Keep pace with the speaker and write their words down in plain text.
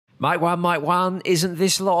Mike one, isn't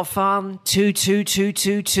this a lot of fun?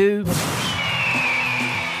 22222.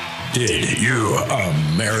 Did you,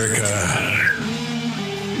 America?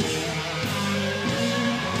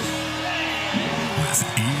 With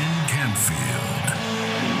Ian Canfield.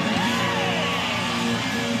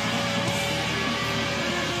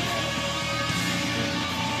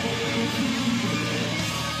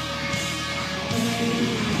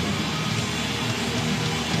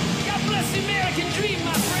 God bless the American dream,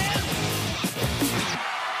 my friend.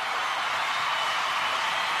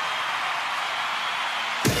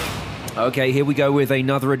 Okay, here we go with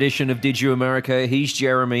another edition of Did You America? He's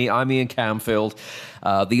Jeremy, I'm Ian Camfield.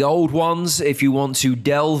 The old ones, if you want to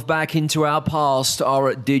delve back into our past, are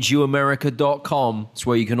at didyouamerica.com. It's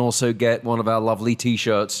where you can also get one of our lovely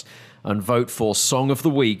t-shirts and vote for Song of the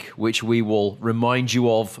Week, which we will remind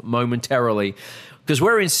you of momentarily. Because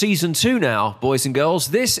we're in Season 2 now, boys and girls.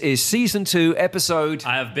 This is Season 2, episode...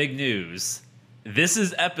 I have big news. This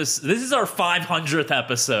is our 500th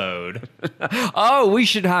episode. Oh, we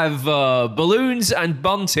should have balloons and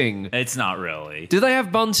bunting. It's not really. Do they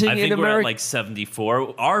have bunting I think in we're America? at like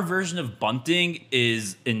 74. Our version of bunting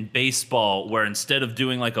is in baseball, where instead of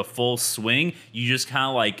doing like a full swing, you just kind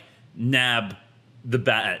of like nab the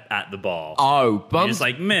bat at the ball. Oh, You're just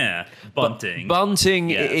like meh, bunting. Bunting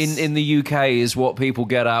Yes. in the UK is what people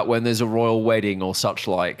get at when there's a royal wedding or such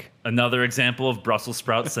like. Another example of Brussels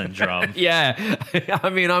sprout syndrome. Yeah,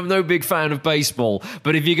 I mean, I'm no big fan of baseball,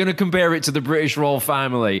 but if you're going to compare it to the British royal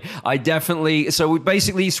family, I definitely... So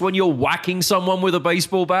basically, it's when you're whacking someone with a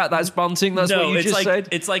baseball bat, that's bunting, that's what you it's just like, said?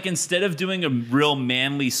 It's like instead of doing a real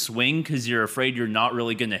manly swing because you're afraid you're not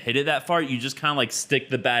really going to hit it that far, you just kind of like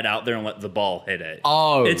stick the bat out there and let the ball hit it.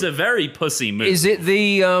 Oh. It's a very pussy move. Is it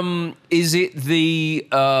the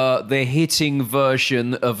hitting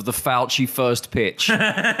version of the Fauci first pitch?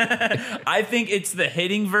 I think it's the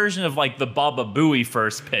hitting version of like the Baba Booey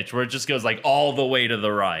first pitch, where it just goes like all the way to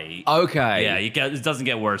the right. Okay. Yeah, it doesn't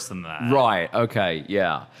get worse than that. Right. Okay.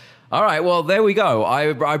 Yeah. All right. Well, there we go.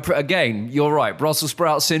 Again, you're right. Brussels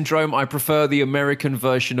sprout syndrome. I prefer the American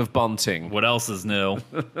version of bunting. What else is new?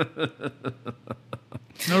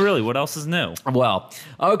 No, really, what else is new? Well,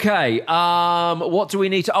 okay. What do we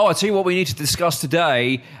need to... Oh, I'll tell you what we need to discuss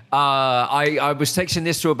today. I was texting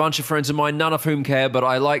this to a bunch of friends of mine, none of whom care, but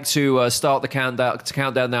I like to start the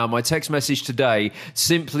countdown now. My text message today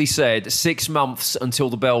simply said 6 months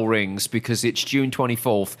until the bell rings, because it's June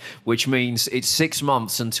 24th, which means it's 6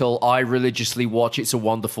 months until I religiously watch It's a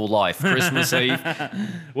Wonderful Life, Christmas Eve.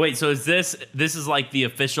 Wait, so is this is like the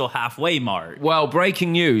official halfway mark? Well,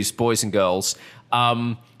 breaking news, boys and girls.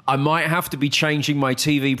 I might have to be changing my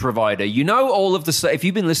TV provider. You know, all of the... If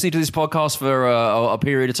you've been listening to this podcast for a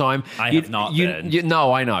period of time... I have not been.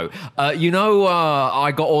 No, I know.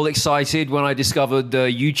 I got all excited when I discovered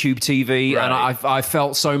YouTube TV, Right. and I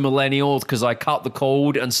felt so millennial because I cut the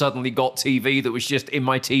cord and suddenly got TV that was just in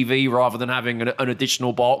my TV rather than having an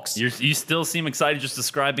additional box. You still seem excited just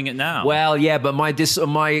describing it now. Well, yeah, but my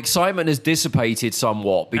excitement has dissipated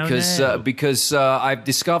somewhat because no. I've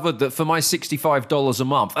discovered that for my $65 a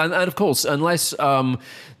month, and of course, unless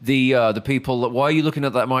the people... Why are you looking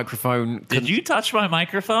at that microphone? Did you touch my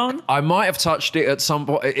microphone? I might have touched it at some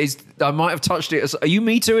point. I might have touched it. Are you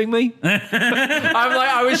me doing me?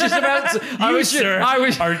 I was just about to... I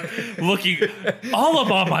was are looking all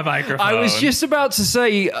above my microphone. I was just about to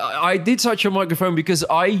say I did touch your microphone because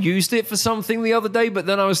I used it for something the other day, but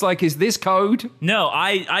then I was like, is this code? No,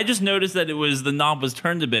 I just noticed that the knob was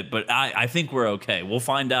turned a bit, but I think we're okay. We'll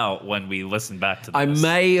find out when we listen back to this. I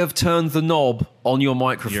may have turned the knob on your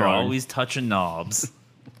microphone. You're always touching knobs.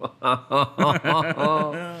 Cock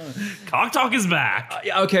Talk is back.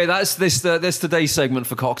 Okay, that's today's segment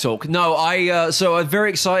for Cock Talk. No, so I'm very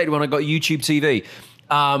excited when I got YouTube TV.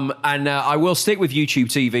 And I will stick with YouTube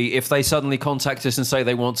TV if they suddenly contact us and say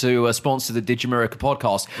they want to sponsor the Did You America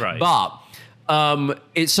podcast. Right. But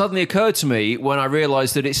it suddenly occurred to me when I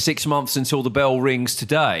realized that it's 6 months until the bell rings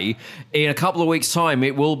today. In a couple of weeks' time,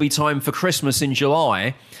 it will be time for Christmas in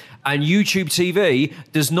July. And YouTube TV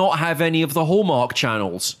does not have any of the Hallmark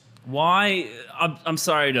channels. Why? I'm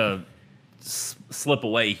sorry to slip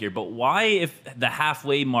away here, but why, if the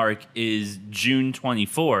halfway mark is June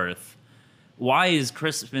 24th, why is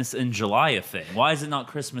Christmas in July a thing? Why is it not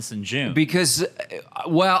Christmas in June? Because,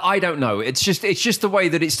 well, I don't know. It's just the way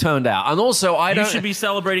that it's turned out. And also, You should be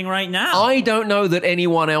celebrating right now. I don't know that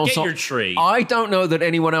anyone else... Get your tree. I don't know that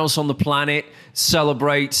anyone else on the planet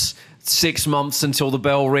celebrates 6 months until the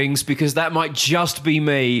bell rings, because that might just be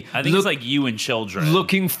me. I think it's like you and children.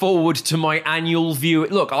 Looking forward to my annual view.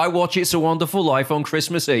 Look, I watch It's a Wonderful Life on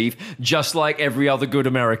Christmas Eve, just like every other good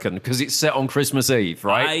American, because it's set on Christmas Eve,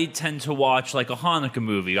 right? I tend to watch like a Hanukkah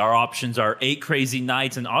movie. Our options are 8 Crazy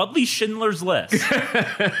Nights and oddly Schindler's List.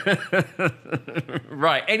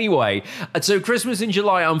 Right, anyway, so Christmas in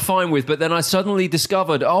July I'm fine with, but then I suddenly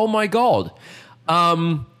discovered, oh my God,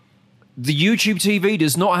 the YouTube TV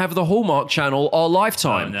does not have the Hallmark Channel or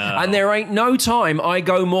Lifetime. Oh, no. And there ain't no time I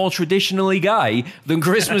go more traditionally gay than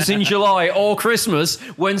Christmas in July or Christmas,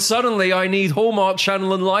 when suddenly I need Hallmark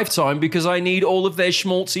Channel and Lifetime because I need all of their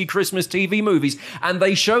schmaltzy Christmas TV movies. And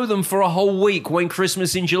they show them for a whole week when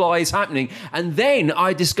Christmas in July is happening. And then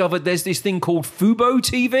I discovered there's this thing called Fubo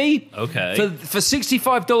TV. Okay. For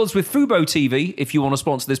 $65 with Fubo TV, if you want to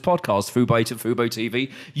sponsor this podcast, Fubo to Fubo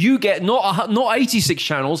TV, you get not 86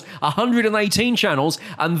 channels, 118 channels,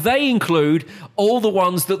 and they include all the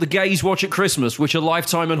ones that the gays watch at Christmas, which are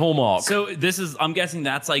Lifetime and Hallmark. So this is, I'm guessing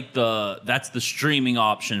that's like that's the streaming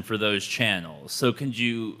option for those channels. So could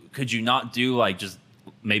you not do like just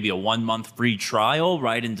maybe a 1 month free trial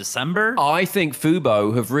right in December? I think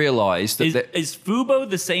Fubo have realized that Is Fubo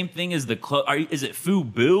the same thing as is it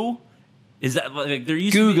Fubu? Is that like there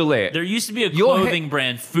used Google to be, it. There used to be a Your clothing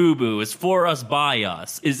brand Fubu. It's for us by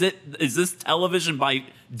us. Is this television by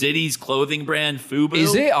Diddy's clothing brand Fubu?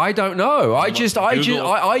 Is it? I don't know. I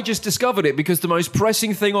Google. just discovered it because the most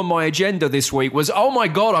pressing thing on my agenda this week was, oh my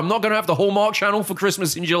God, I'm not going to have the Hallmark Channel for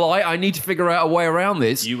Christmas in July. I need to figure out a way around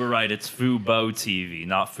this. You were right. It's Fubo TV,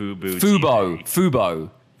 not Fubu. Fubo. TV.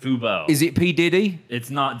 Fubo. Is it P. Diddy? It's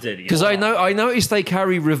not Diddy. Because I noticed they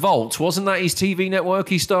carry Revolt. Wasn't that his TV network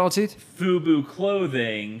he started? Fubu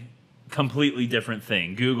clothing, completely different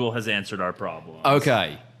thing. Google has answered our problem.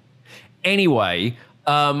 Okay. Anyway,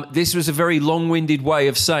 this was a very long-winded way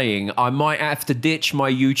of saying I might have to ditch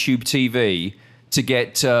my YouTube TV to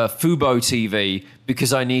get Fubo TV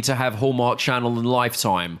because I need to have Hallmark Channel and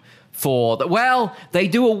Lifetime for the, well, they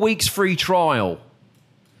do a week's free trial.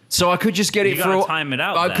 So I could just get it for time it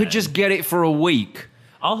out. I then. could just get it for a week.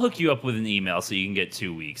 I'll hook you up with an email so you can get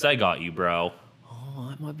 2 weeks. I got you, bro. Oh,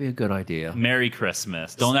 that might be a good idea. Merry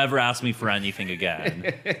Christmas. Don't ever ask me for anything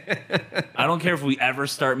again. I don't care if we ever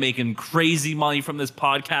start making crazy money from this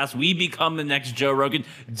podcast. We become the next Joe Rogan.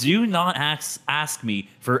 Do not ask me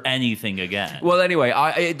for anything again. Well, anyway,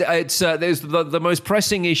 there's the most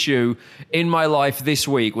pressing issue in my life this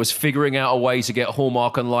week was figuring out a way to get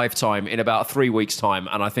Hallmark and Lifetime in about 3 weeks' time,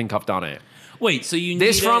 and I think I've done it. Wait, so you need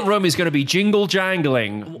This front room is going to be jingle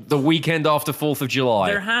jangling the weekend after 4th of July.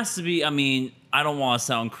 There has to be, I mean, I don't want to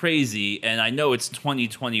sound crazy, and I know it's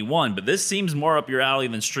 2021, but this seems more up your alley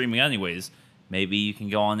than streaming anyways. Maybe you can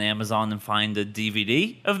go on Amazon and find a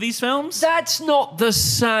DVD of these films? That's not the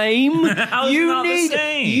same. How is it not the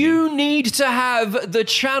same? You need to have the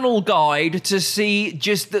channel guide to see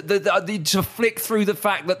just to flick through the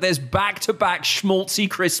fact that there's back-to-back schmaltzy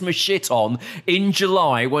Christmas shit on in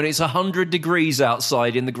July when it's 100 degrees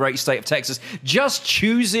outside in the great state of Texas. Just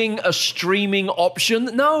choosing a streaming option?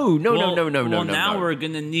 No. Well, now we're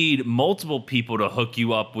going to need multiple people to hook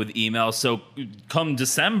you up with email. So come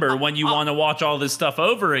December when you want to watch all this stuff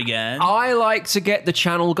over again. I like to get the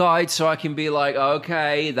channel guide so I can be like,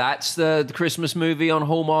 okay, that's the Christmas movie on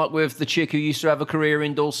Hallmark with the chick who used to have a career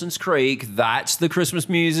in Dawson's Creek. That's the Christmas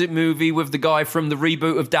music movie with the guy from the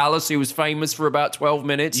reboot of Dallas who was famous for about 12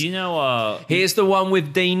 minutes. You know, here's the one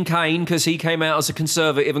with Dean Cain because he came out as a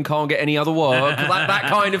conservative and can't get any other work. that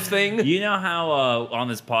kind of thing. You know how on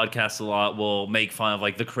this podcast a lot we'll make fun of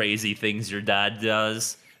like the crazy things your dad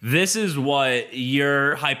does? This is what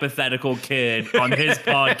your hypothetical kid on his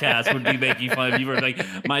podcast would be making fun of. You were like,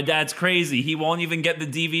 my dad's crazy. He won't even get the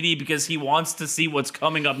DVD because he wants to see what's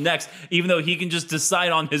coming up next, even though he can just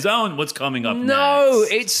decide on his own what's coming up next.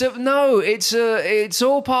 It's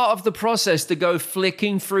all part of the process to go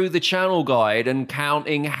flicking through the channel guide and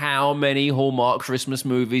counting how many Hallmark Christmas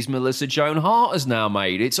movies Melissa Joan Hart has now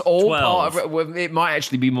made. It's all 12. part of it. Well, it might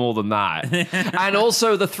actually be more than that. And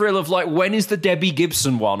also the thrill of like, when is the Debbie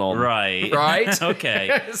Gibson one on? Right.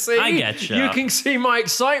 Okay. See, I get you. You can see my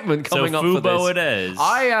excitement coming up for this. Fubo it is.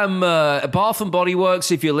 I am Bath and Body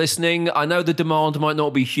Works. If you're listening, I know the demand might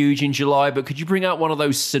not be huge in July, but could you bring out one of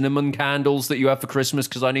those cinnamon candles that you have for Christmas?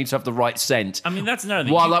 Because I need to have the right scent. I mean, that's another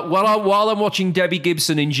thing. While I'm watching Debbie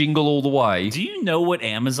Gibson in Jingle All the Way. Do you know what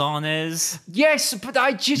Amazon is? Yes, but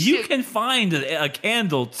I just... You can find a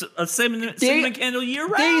candle, a cinnamon candle year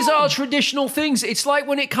round. These are traditional things. It's like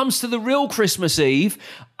when it comes to the real Christmas Eve,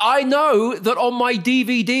 I know that on my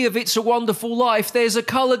DVD of It's a Wonderful Life, there's a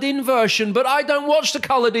coloured-in version, but I don't watch the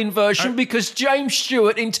coloured-in version because James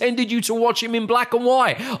Stewart intended you to watch him in black and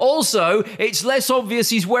white. Also, it's less obvious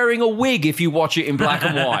he's wearing a wig if you watch it in black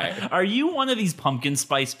and white. Are you one of these pumpkin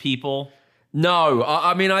spice people? No,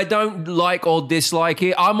 I mean, I don't like or dislike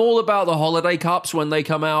it. I'm all about the holiday cups when they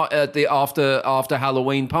come out at the after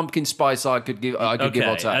Halloween. Pumpkin spice, I could give or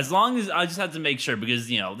take. As long as I just have to make sure because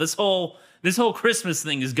this whole Christmas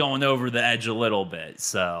thing is going over the edge a little bit,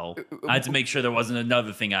 so I had to make sure there wasn't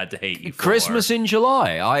another thing I had to hate you for. Christmas in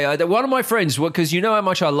July. One of my friends, because you know how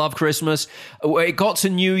much I love Christmas, it got to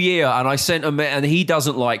New Year, and I sent him, and he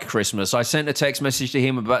doesn't like Christmas. I sent a text message to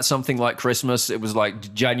him about something like Christmas. It was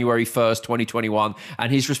like January 1st, 2021,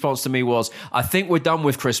 and his response to me was, I think we're done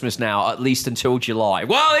with Christmas now, at least until July.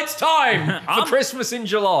 Well, it's time for Christmas in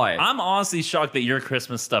July. I'm honestly shocked that your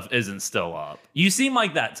Christmas stuff isn't still up. You seem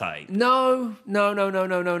like that type. No.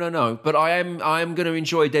 But I am going to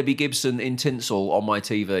enjoy Debbie Gibson in tinsel on my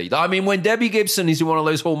TV. I mean, when Debbie Gibson is in one of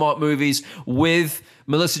those Hallmark movies with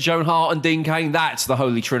Melissa Joan Hart and Dean Cain, that's the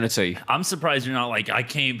Holy Trinity. I'm surprised you're not like, I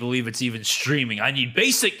can't believe it's even streaming. I need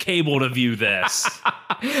basic cable to view this.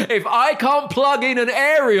 If I can't plug in an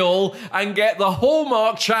aerial and get the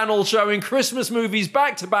Hallmark channel showing Christmas movies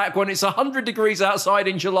back to back when it's 100 degrees outside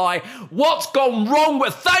in July, what's gone wrong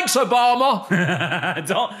with... Thanks, Obama!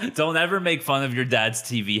 Don't ever make fun of your dad's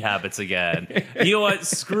TV habits again. You know what?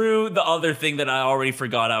 Screw the other thing that I already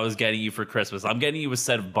forgot I was getting you for Christmas. I'm getting you a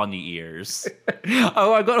set of bunny ears.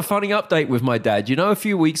 Oh, I got a funny update with my dad. You know, a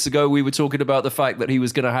few weeks ago, we were talking about the fact that he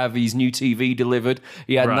was going to have his new TV delivered.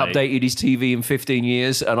 He hadn't updated his TV in 15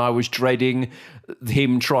 years, and I was dreading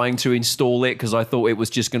him trying to install it because I thought it was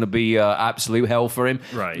just going to be absolute hell for him.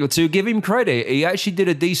 Right. To give him credit, he actually did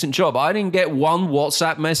a decent job. I didn't get one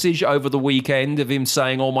WhatsApp message over the weekend of him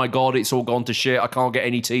saying, oh my God, it's all gone to shit. I can't get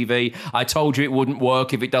any TV. I told you it wouldn't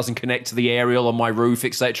work if it doesn't connect to the aerial on my roof,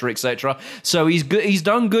 etc., etc. So he's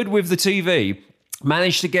done good with the TV.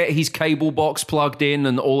 Managed to get his cable box plugged in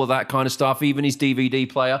and all of that kind of stuff, even his DVD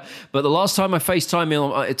player. But the last time I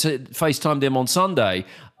FaceTimed him on Sunday,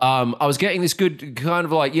 I was getting this good kind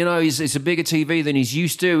of like, you know, it's a bigger TV than he's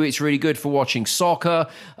used to. It's really good for watching soccer.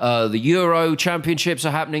 The Euro Championships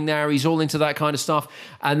are happening now. He's all into that kind of stuff.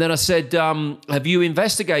 And then I said, have you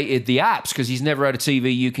investigated the apps? Because he's never had a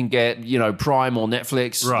TV you can get, you know, Prime or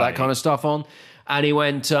Netflix, that kind of stuff on. And he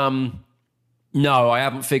went... No, I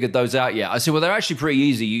haven't figured those out yet. I said, well, they're actually pretty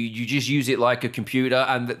easy. You just use it like a computer.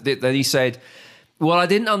 And then he said, well, I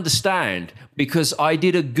didn't understand because I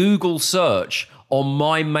did a Google search on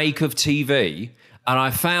my make of TV and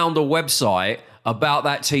I found a website about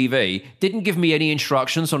that TV. Didn't give me any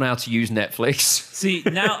instructions on how to use Netflix. See,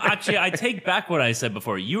 now, actually, I take back what I said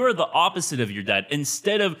before. You are the opposite of your dad.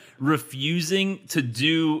 Instead of refusing to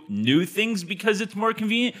do new things because it's more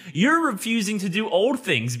convenient, you're refusing to do old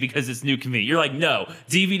things because it's new convenient. You're like, no,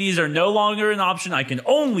 DVDs are no longer an option. I can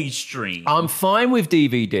only stream. I'm fine with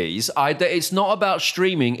DVDs. It's not about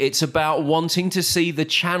streaming. It's about wanting to see the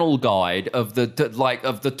channel guide of the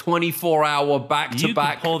 24-hour back-to-back. You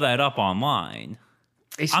can pull that up online.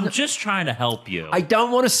 I'm just trying to help you. I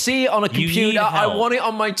don't want to see it on a computer. I want it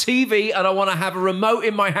on my TV, and I want to have a remote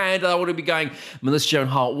in my hand, and I want to be going, Melissa Joan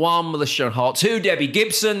Hart 1, Melissa Joan Hart 2, Debbie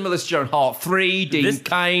Gibson, Melissa Joan Hart 3, Dean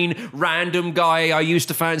Cain, random guy I used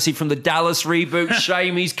to fancy from the Dallas reboot,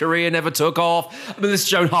 shame his career never took off, Melissa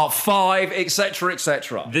Joan Hart 5, etc.,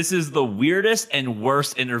 etc. This is the weirdest and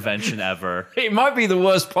worst intervention ever. It might be the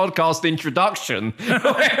worst podcast introduction.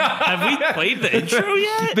 Have we played the intro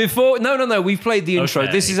yet? No, we've played the intro.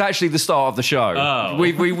 Okay. This is actually the start of the show. Oh.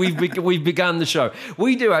 We've begun the show.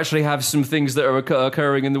 We do actually have some things that are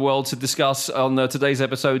occurring in the world to discuss on today's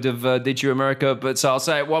episode of Did You America? But I'll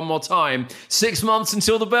say it one more time. 6 months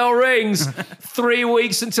until the bell rings. 3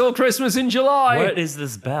 weeks until Christmas in July. What is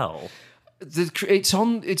this bell? It's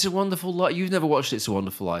on It's a Wonderful Life. You've never watched It's a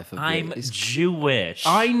Wonderful Life, have you? I'm Jewish.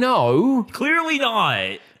 I know. Clearly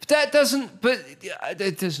not. That doesn't, but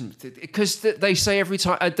it doesn't, because they say every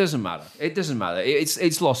time, it doesn't matter. It doesn't matter.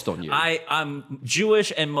 It's lost on you. I'm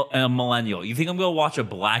Jewish and a millennial. You think I'm going to watch a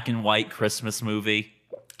black and white Christmas movie?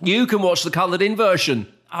 You can watch the colored-in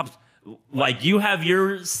version. Like, you have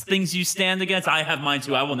your things you stand against. I have mine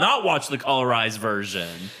too. I will not watch the colorized version.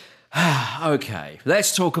 Okay,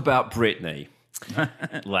 let's talk about Britney.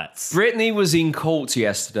 Let's. Britney was in court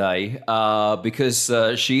yesterday because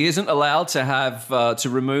she isn't allowed to have to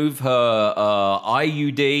remove her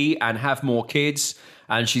IUD and have more kids.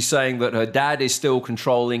 and she's saying that her dad is still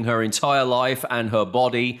controlling her entire life and her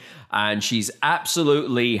body, and she's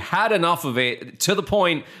absolutely had enough of it to the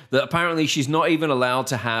point that apparently she's not even allowed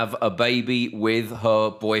to have a baby with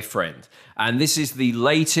her boyfriend. And this is the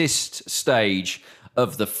latest stage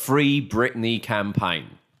of the Free Britney campaign.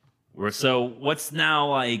 So what's now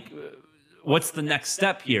like? What's the next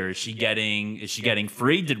step here? Is she getting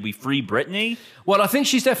free? Did we free Britney? Well, I think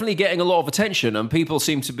she's definitely getting a lot of attention, and people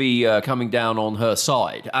seem to be coming down on her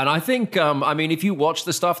side. And I think, I mean, if you watch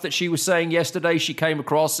the stuff that she was saying yesterday, she came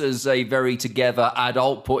across as a very together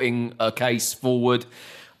adult, putting a case forward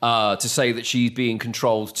to say that she's being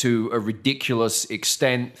controlled to a ridiculous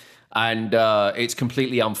extent, and it's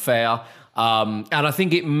completely unfair. And I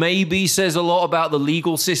think it maybe says a lot about the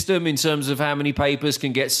legal system in terms of how many papers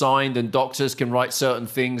can get signed and doctors can write certain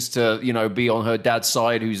things to, you know, be on her dad's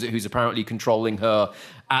side, who's apparently controlling her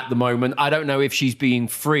at the moment. I don't know if she's being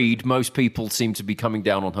freed. Most people seem to be coming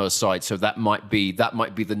down on her side, so that might be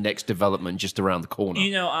the next development just around the corner.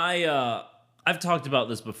 You know, I've talked about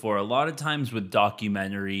this before. A lot of times with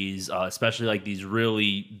documentaries, especially like these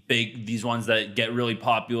really big, these ones that get really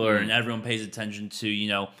popular and everyone pays attention to, you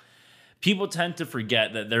know, people tend to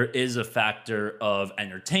forget that there is a factor of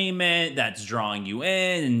entertainment that's drawing you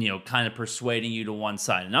in and, you know, kind of persuading you to one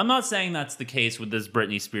side. And I'm not saying that's the case with this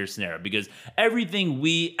Britney Spears scenario, because everything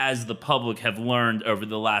we as the public have learned over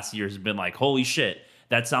the last years has been like, holy shit,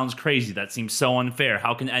 that sounds crazy. That seems so unfair.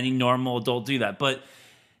 How can any normal adult do that? But,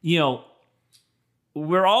 you know,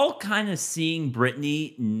 we're all kind of seeing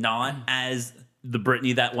Britney not as the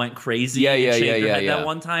Britney that went crazy and shaved her head that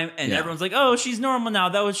one time, and everyone's like, oh, she's normal now,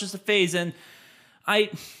 that was just a phase. And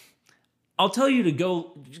I'll tell you to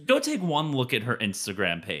go take one look at her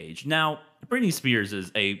Instagram page. Now, Britney Spears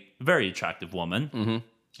is a very attractive woman.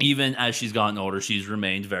 Even as she's gotten older, she's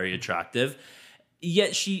remained very attractive.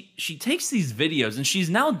 Yet she takes these videos, and she's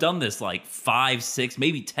now done this like 5, 6,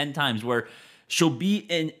 maybe 10 times, where she'll be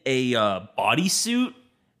in a bodysuit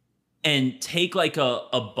and take like a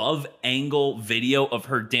above angle video of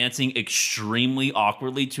her dancing extremely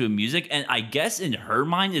awkwardly to a music. And I guess in her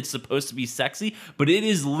mind, it's supposed to be sexy, but it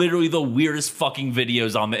is literally the weirdest fucking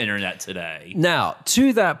videos on the internet today. Now,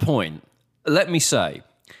 to that point, let me say,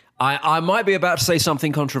 I might be about to say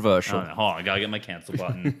something controversial. Oh, no, hold on, I gotta get my cancel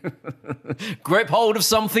button. Grip hold of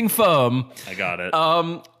something firm. I got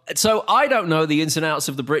it. So I don't know the ins and outs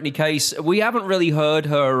of the Britney case. We haven't really heard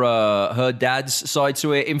her dad's side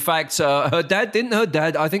to it. In fact, I think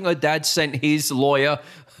her dad sent his lawyer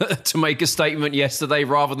to make a statement yesterday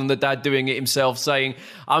rather than the dad doing it himself, saying,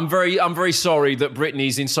 I'm very sorry that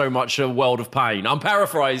Britney's in so much a world of pain. I'm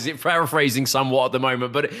paraphrasing somewhat at the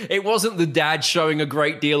moment, but it wasn't the dad showing a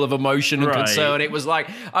great deal of emotion and concern. It was like,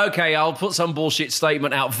 okay, I'll put some bullshit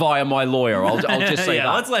statement out via my lawyer. I'll just say that.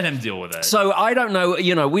 Let's let him deal with it. So I don't know,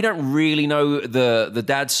 you know, we don't really know the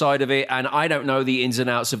dad's side of it, and I don't know the ins and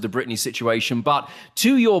outs of the Britney situation. But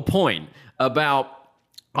to your point about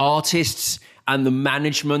artists and the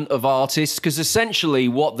management of artists, because essentially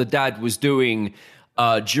what the dad was doing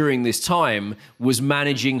during this time was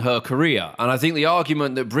managing her career. And I think the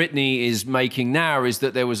argument that Britney is making now is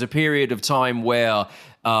that there was a period of time where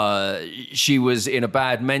she was in a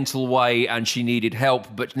bad mental way and she needed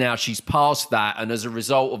help, but now she's past that. And as a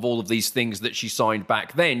result of all of these things that she signed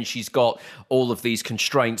back then, she's got all of these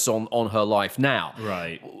constraints on her life now.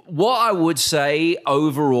 Right. What I would say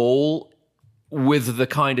overall, with the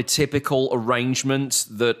kind of typical arrangements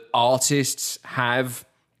that artists have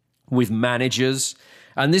with managers,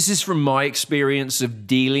 and this is from my experience of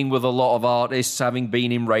dealing with a lot of artists, having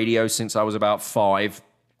been in radio since I was about 5,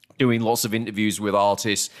 doing lots of interviews with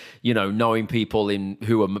artists, you know, knowing people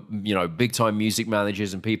who are, you know, big-time music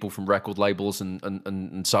managers and people from record labels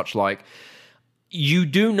and such like, you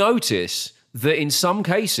do notice that in some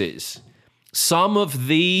cases, some of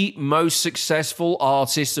the most successful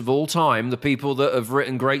artists of all time, the people that have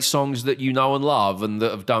written great songs that you know and love and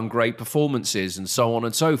that have done great performances and so on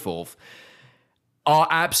and so forth, are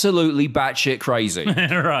absolutely batshit crazy.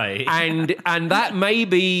 Right. And that may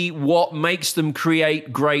be what makes them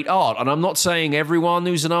create great art. And I'm not saying everyone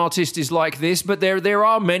who's an artist is like this, but there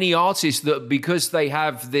are many artists that, because they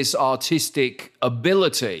have this artistic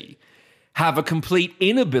ability, have a complete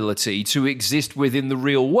inability to exist within the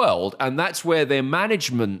real world. And that's where their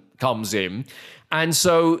management comes in. And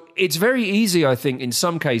so it's very easy, I think, in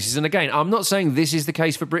some cases. And again, I'm not saying this is the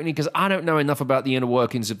case for Britney because I don't know enough about the inner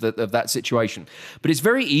workings of that situation. But it's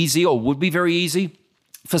very easy, or would be very easy,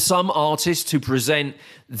 for some artists to present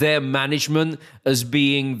their management as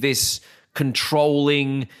being this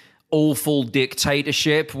controlling, awful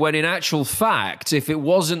dictatorship, when in actual fact, if it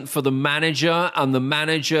wasn't for the manager, and the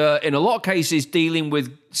manager in a lot of cases dealing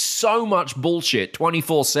with so much bullshit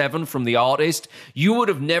 24/7 from the artist, you would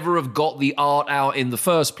have never have got the art out in the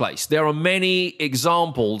first place. There are many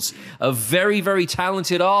examples of very, very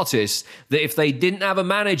talented artists that if they didn't have a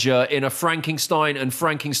manager in a Frankenstein and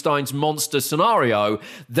Frankenstein's monster scenario,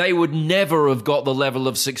 they would never have got the level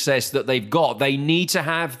of success that they've got. They need to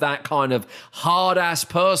have that kind of hard-ass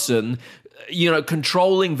person,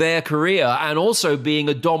 controlling their career and also being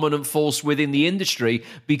a dominant force within the industry,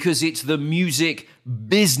 because it's the music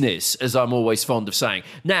business, as I'm always fond of saying.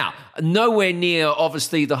 Now, nowhere near,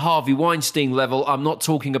 obviously, the Harvey Weinstein level. I'm not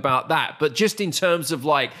talking about that. But just in terms of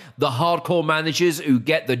like the hardcore managers who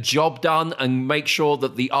get the job done and make sure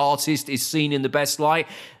that the artist is seen in the best light,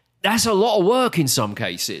 that's a lot of work in some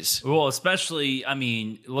cases. Well, especially,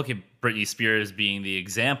 look at Britney Spears being the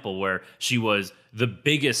example where she was the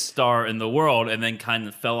biggest star in the world and then kind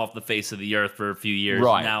of fell off the face of the earth for a few years.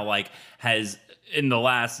 Right. Now, has in the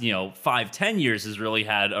last 5-10 years has really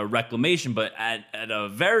had a reclamation, but at a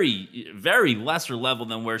very, very lesser level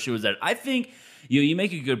than where she was at. I think you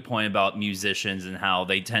make a good point about musicians and how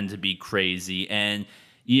they tend to be crazy. And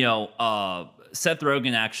Seth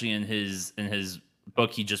Rogen actually in his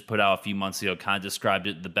book he just put out a few months ago kind of described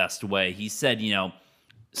it the best way. He said,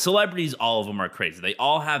 celebrities, all of them are crazy. They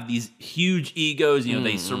all have these huge egos.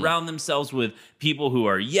 They surround themselves with people who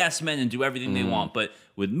are yes men and do everything they want. But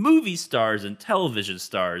with movie stars and television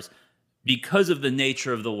stars, because of the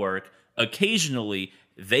nature of the work, occasionally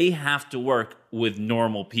they have to work with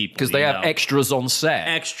normal people. Because they have extras on set.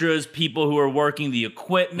 Extras, people who are working the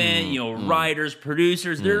equipment, writers,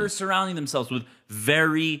 producers. They're surrounding themselves with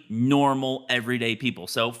very normal, everyday people.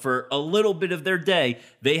 So for a little bit of their day,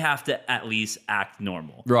 they have to at least act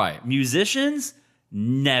normal. Right. Musicians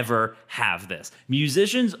never have this.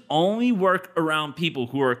 Musicians only work around people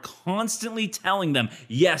who are constantly telling them,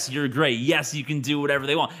 yes, you're great. Yes, you can do whatever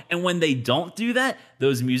they want. And when they don't do that,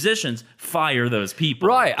 those musicians fire those people.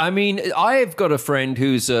 Right. I've got a friend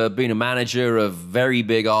who's been a manager of very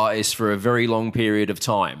big artists for a very long period of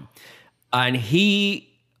time. And he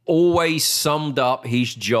always summed up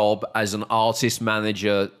his job as an artist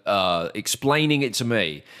manager, explaining it to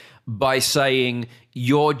me by saying,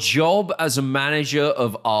 your job as a manager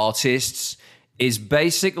of artists is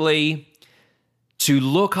basically to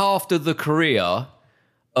look after the career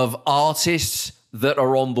of artists that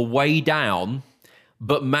are on the way down,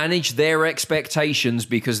 but manage their expectations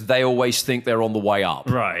because they always think they're on the way up.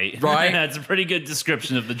 Right. That's a pretty good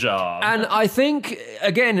description of the job. And I think,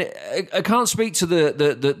 again, I can't speak to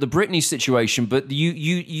the Britney situation, but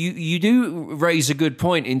you do raise a good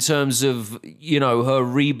point in terms of, her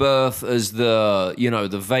rebirth as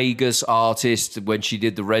the Vegas artist when she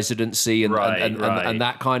did the residency and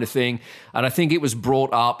that kind of thing. And I think it was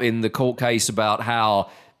brought up in the court case about how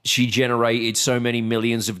she generated so many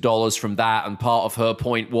millions of dollars from that. And part of her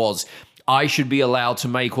point was, I should be allowed to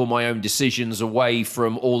make all my own decisions away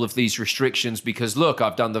from all of these restrictions because, look,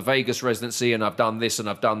 I've done the Vegas residency and I've done this and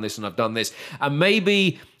I've done this and I've done this. And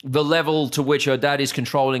maybe the level to which her dad is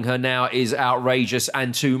controlling her now is outrageous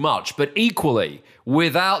and too much. But equally,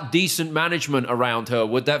 without decent management around her,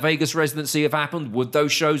 would that Vegas residency have happened? Would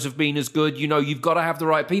those shows have been as good? You've got to have the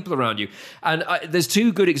right people around you. And there's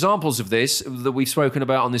two good examples of this that we've spoken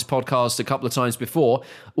about on this podcast a couple of times before.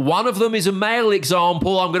 One of them is a male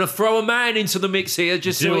example. I'm going to throw a man into the mix here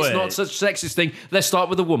just so it's not such a sexist thing. Let's start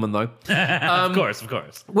with a woman, though. Of course.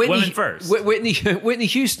 Women first. Whitney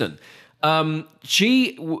Houston.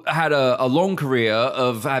 She had a long career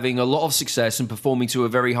of having a lot of success and performing to a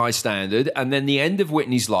very high standard. And then the end of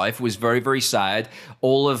Whitney's life was very, very sad.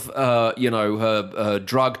 All of, her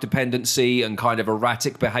drug dependency and kind of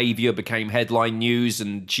erratic behavior became headline news,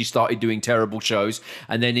 and she started doing terrible shows.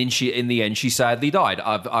 And then in the end, she sadly died.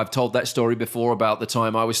 I've told that story before about the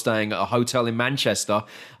time I was staying at a hotel in Manchester,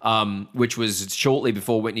 which was shortly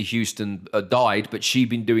before Whitney Houston died, but she'd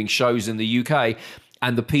been doing shows in the UK.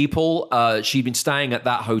 And the people, she'd been staying at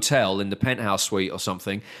that hotel in the penthouse suite or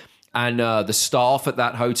something. And the staff at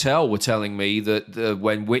that hotel were telling me that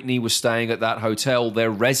when Whitney was staying at that hotel, their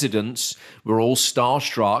residents were all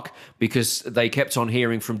starstruck because they kept on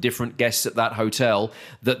hearing from different guests at that hotel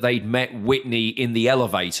that they'd met Whitney in the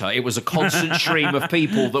elevator. It was a constant stream of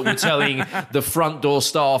people that were telling the front door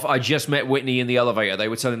staff, I just met Whitney in the elevator. They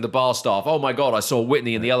were telling the bar staff, oh my God, I saw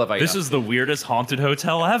Whitney in the elevator. This is the weirdest haunted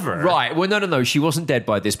hotel ever. Right. Well, no. She wasn't dead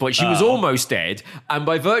by this point. She was almost dead. And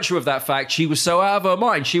by virtue of that fact, she was so out of her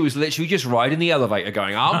mind, she was literally just riding the elevator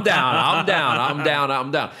going, I'm down, I'm down, I'm down,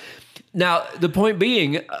 I'm down. Now, the point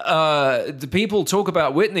being, the people talk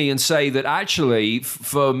about Whitney and say that actually,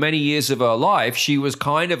 for many years of her life, she was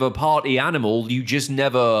kind of a party animal. You just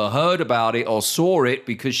never heard about it or saw it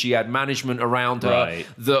because she had management around her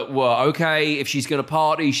that were, okay, if she's going to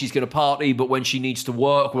party, she's going to party, but when she needs to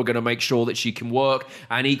work, we're going to make sure that she can work.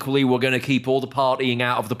 And equally, we're going to keep all the partying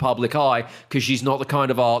out of the public eye because she's not the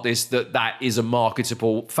kind of artist that is a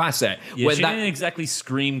marketable facet. Yeah, she didn't exactly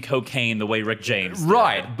scream cocaine the way Rick James did.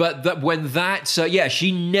 Right, but when that,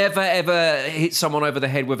 she never ever hit someone over the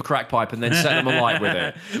head with a crack pipe and then set them alight with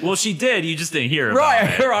it. Well, she did. You just didn't hear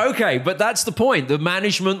about it. Right, okay, but that's the point. The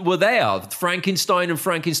management were there, Frankenstein and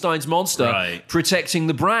Frankenstein's monster, protecting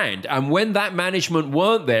the brand. And when that management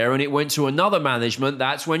weren't there and it went to another management,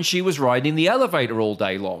 that's when she was riding the elevator all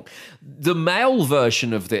day long. The male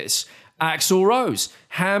version of this, Axl Rose.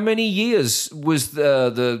 How many years was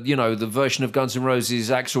the version of Guns N'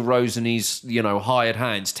 Roses, Axl Rose and his, hired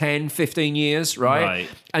hands? 10, 15 years, right?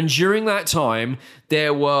 And during that time,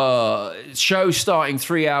 there were shows starting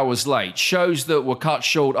 3 hours late, shows that were cut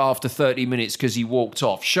short after 30 minutes because he walked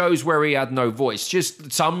off, shows where he had no voice,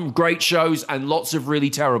 just some great shows and lots of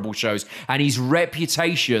really terrible shows. And his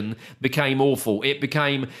reputation became awful. It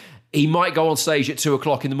became... He might go on stage at 2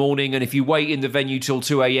 o'clock in the morning, and if you wait in the venue till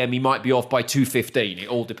 2 a.m., he might be off by 2:15. It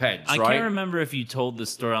all depends, I can't remember if you told this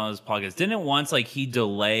story on this podcast. Didn't once, he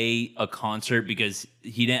delay a concert because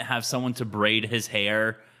he didn't have someone to braid his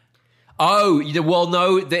hair? Oh, well,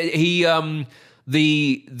 no. The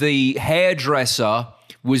hairdresser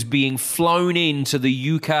was being flown into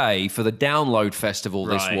the UK for the Download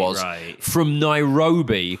Festival, from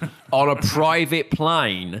Nairobi on a private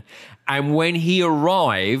plane. And when he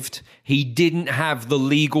arrived, he didn't have the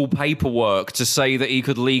legal paperwork to say that he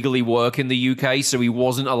could legally work in the UK, so he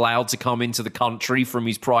wasn't allowed to come into the country from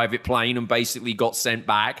his private plane and basically got sent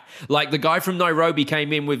back. Like, the guy from Nairobi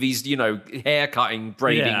came in with his, hair-cutting,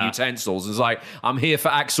 braiding utensils and was like, I'm here for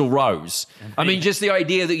Axl Rose. I mean, just the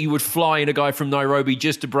idea that you would fly in a guy from Nairobi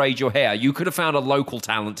just to braid your hair. You could have found a local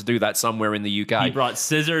talent to do that somewhere in the UK. He brought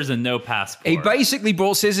scissors and no passport. He basically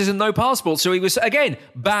brought scissors and no passport, so he was, again,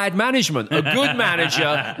 bad management. A good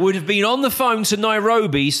manager would have been on the phone to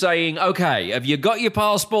Nairobi saying, okay, have you got your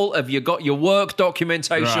passport? Have you got your work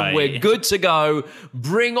documentation? We're good to go.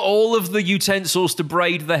 Bring all of the utensils to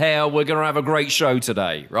braid the hair. We're going to have a great show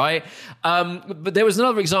today, right? But there was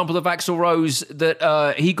another example of Axl Rose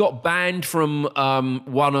that he got banned from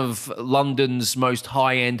one of London's most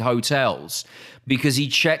high-end hotels because he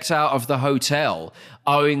checked out of the hotel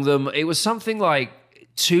owing them, it was something like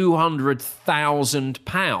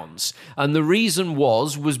 £200,000. And the reason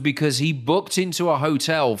was because he booked into a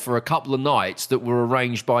hotel for a couple of nights that were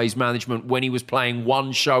arranged by his management when he was playing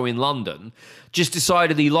one show in London, just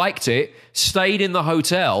decided he liked it, stayed in the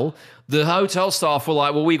hotel. The hotel staff were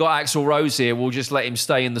like, well, we got Axl Rose here. We'll just let him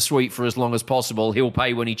stay in the suite for as long as possible. He'll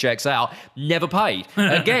pay when he checks out. Never paid.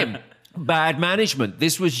 Again, bad management.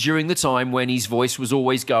 This was during the time when his voice was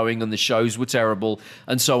always going and the shows were terrible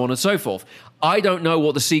and so on and so forth. I don't know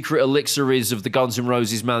what the secret elixir is of the Guns N'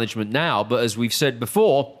 Roses management now, but as we've said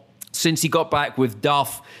before, since he got back with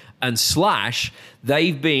Duff and Slash,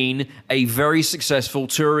 they've been a very successful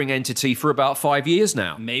touring entity for about 5 years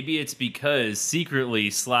now. Maybe it's because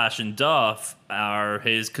secretly Slash and Duff are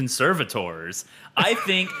his conservators. I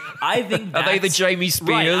think that's, are they the Jamie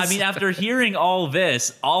Spears? Right. I mean, after hearing all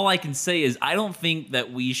this, all I can say is I don't think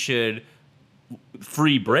that we should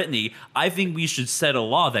free Britney. I think we should set a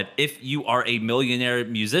law that if you are a millionaire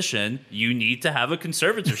musician, you need to have a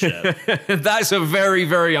conservatorship. That's a very,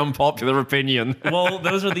 very unpopular opinion. Well,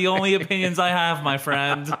 those are the only opinions I have, my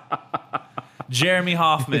friend. Jeremy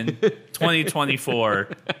Hoffman, 2024.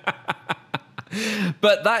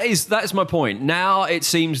 But that's my point. Now it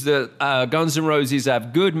seems that Guns N' Roses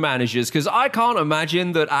have good managers, because I can't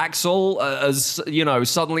imagine that Axl has,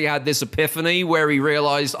 suddenly had this epiphany where he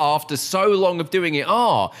realized after so long of doing it,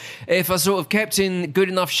 if I sort of kept in good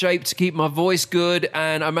enough shape to keep my voice good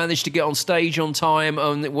and I managed to get on stage on time,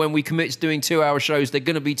 and when we commit to doing 2-hour shows, they're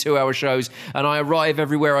going to be 2-hour shows, and I arrive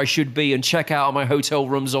everywhere I should be and check out of my hotel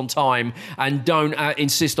rooms on time and don't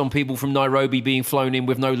insist on people from Nairobi being flown in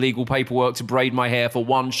with no legal paperwork to braid my hair for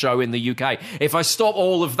one show in the UK. If I stop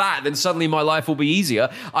all of that, then suddenly my life will be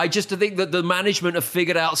easier. I just think that the management have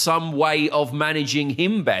figured out some way of managing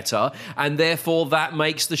him better, and therefore that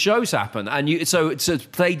makes the shows happen. And so to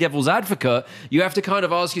play devil's advocate, you have to kind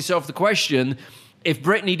of ask yourself the question, if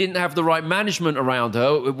Britney didn't have the right management around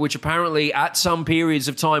her, which apparently at some periods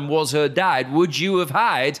of time was her dad, would you have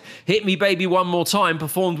had Hit Me Baby One More Time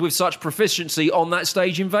performed with such proficiency on that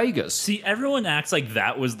stage in Vegas? See, everyone acts like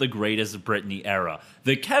that was the greatest Britney era.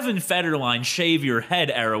 The Kevin Federline shave your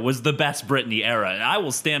head era was the best Britney era, and I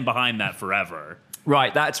will stand behind that forever.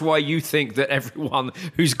 Right, that's why you think that everyone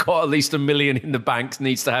who's got at least $1 million in the bank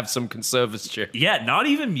needs to have some conservatorship. Yeah, not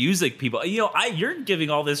even music people. You know, you're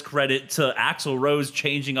giving all this credit to Axl Rose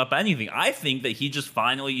changing up anything. I think that he just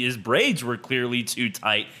finally, his braids were clearly too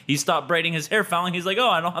tight. He stopped braiding his hair. Finally, he's like,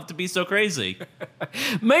 oh, I don't have to be so crazy.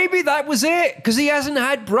 Maybe that was it, because he hasn't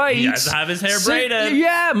had braids. He has to have his hair braided.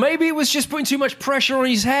 Yeah, maybe it was just putting too much pressure on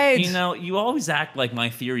his head. You know, you always act like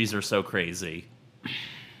my theories are so crazy.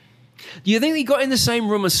 Do you think he got in the same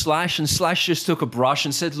room as Slash, and Slash just took a brush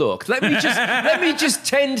and said, "Look, let me just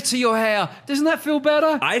tend to your hair. Doesn't that feel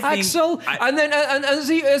better, Axl?" And then, as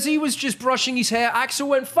he was just brushing his hair, Axl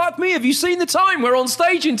went, "Fuck me! Have you seen the time? We're on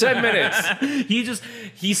stage in 10 minutes."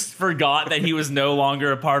 he forgot that he was no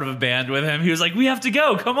longer a part of a band with him. He was like, "We have to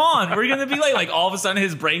go. Come on, we're gonna be late." Like all of a sudden,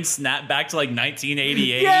 his brain snapped back to like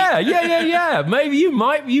 1988. Yeah. Maybe you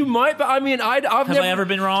might, but I mean, Have I ever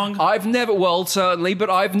been wrong? I've never, well, certainly, but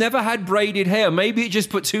I've never had braided hair. Maybe it just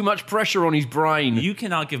put too much pressure on his brain. You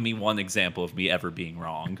cannot give me one example of me ever being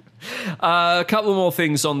wrong. A couple more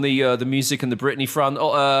things on the music and the Britney front.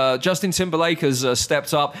 Justin Timberlake has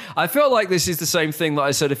stepped up. I feel like this is the same thing that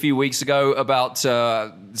I said a few weeks ago about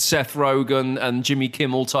Seth Rogen and Jimmy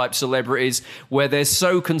Kimmel type celebrities, where they're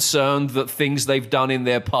so concerned that things they've done in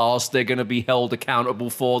their past they're going to be held accountable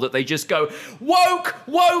for, that they just go, woke,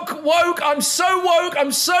 I'm so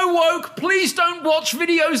woke, please don't watch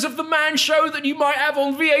videos of the Man Show that you might have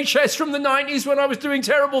on VHS from the 90s when I was doing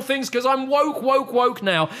terrible things, because I'm woke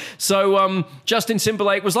now. So Justin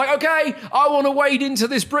Timberlake was like, okay, I want to wade into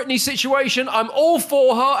this Britney situation. I'm all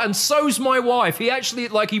for her, and so's my wife. He actually,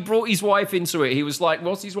 he brought his wife into it. He was like,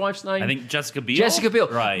 what's his wife's name? I think Jessica Biel. Jessica Biel.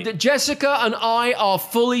 Right. Jessica and I are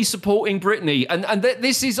fully supporting Britney. And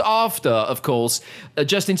this is after, of course,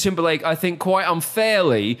 Justin Timberlake, I think quite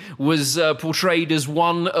unfairly, was portrayed as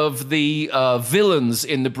one of the villains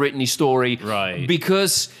in the Britney story. Right.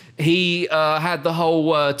 Because he had the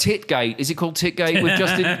whole Titgate. Is it called Titgate with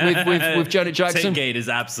Justin with Janet Jackson? Titgate is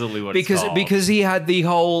absolutely what it's called. Because he had the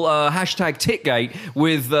whole hashtag Titgate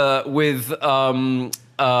with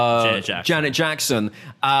Janet Jackson,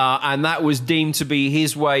 and that was deemed to be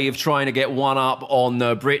his way of trying to get one up on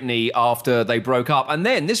Britney after they broke up. And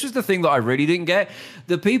then this was the thing that I really didn't get: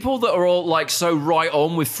 the people that are all so right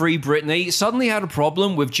on with Free Britney suddenly had a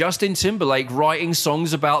problem with Justin Timberlake writing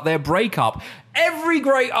songs about their breakup. Every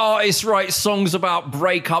great artist writes songs about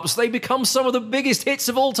breakups. They become some of the biggest hits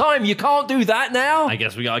of all time. You can't do that now. I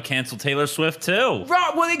guess we gotta cancel Taylor Swift too.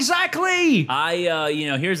 Right, well, exactly.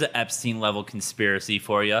 Here's an Epstein-level conspiracy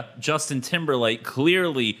for you. Justin Timberlake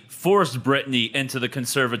clearly forced Britney into the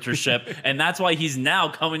conservatorship, and that's why he's now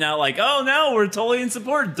coming out like, oh no, we're totally in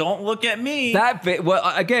support. Don't look at me. That bit, well,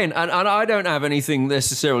 again, and I don't have anything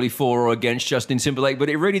necessarily for or against Justin Timberlake, but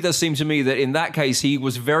it really does seem to me that in that case, he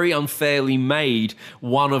was very unfairly made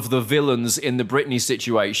one of the villains in the Britney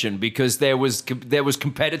situation, because there was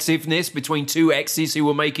competitiveness between two exes who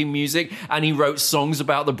were making music, and he wrote songs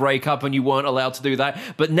about the breakup, and you weren't allowed to do that.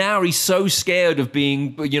 But now he's so scared of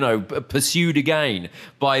being, pursued again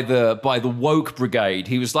by the woke brigade.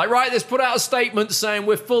 He was like, right, let's put out a statement saying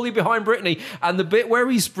we're fully behind Britney. And the bit where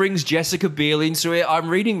he brings Jessica Biel into it, I'm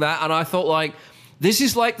reading that, and I thought, this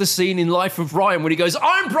is like the scene in Life of Brian when he goes,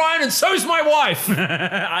 I'm Brian and so's my wife.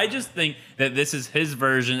 I just think that this is his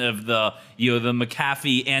version of the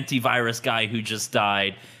McAfee antivirus guy who just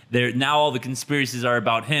died. Now all the conspiracies are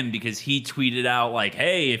about him because he tweeted out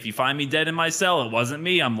hey, if you find me dead in my cell, it wasn't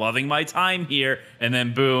me. I'm loving my time here. And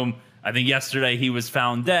then boom, I think yesterday he was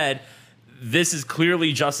found dead. This is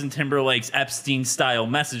clearly Justin Timberlake's Epstein-style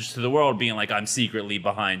message to the world, being like, I'm secretly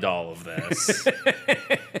behind all of this.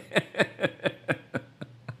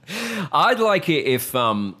 I'd like it if,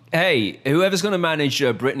 whoever's going to manage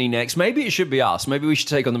Britney next, maybe it should be us. Maybe we should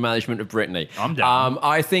take on the management of Britney. I'm down.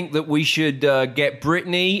 I think that we should get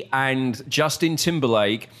Britney and Justin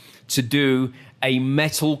Timberlake to do a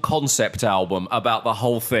metal concept album about the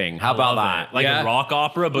whole thing. How about that? A rock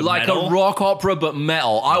opera, but metal? Like a rock opera, but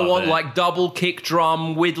metal. I want double kick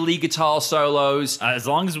drum, widdly guitar solos. As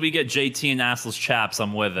long as we get JT and Assless Chaps,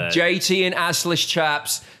 I'm with it. JT and Assless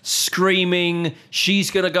Chaps screaming. She's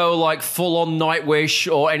going to go full on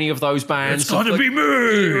Nightwish or any of those bands. It's going to be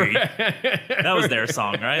me! That was their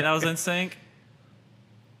song, right? That was NSYNC?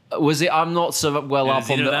 Was it? I'm not so well It up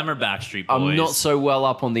was on either the. them or Backstreet Boys. I'm not so well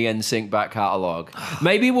up on the NSYNC back catalogue.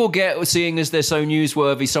 Maybe we'll get, seeing as they're so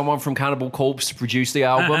newsworthy, someone from Cannibal Corpse to produce the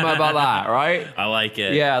album. How about that, right? I like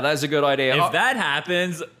it. Yeah, that's a good idea. If that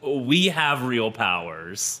happens, we have real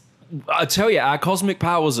powers. I tell you, our cosmic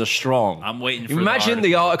powers are strong. I'm waiting for Imagine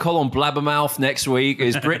the the article on Blabbermouth next week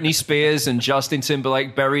is Britney Spears and Justin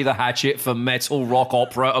Timberlake bury the hatchet for metal rock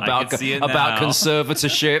opera about can see it now.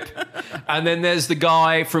 conservatorship. And then there's the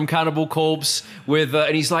guy from Cannibal Corpse with,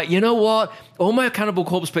 and he's like, you know what? All my Cannibal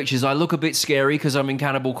Corpse pictures, I look a bit scary because I'm in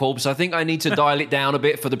Cannibal Corpse. I think I need to dial it down a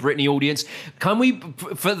bit for the Britney audience. Can we,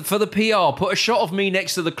 for the PR, put a shot of me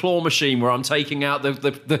next to the claw machine where I'm taking out the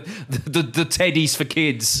teddies for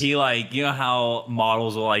kids? He like, you know how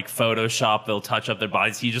models will like Photoshop, they'll touch up their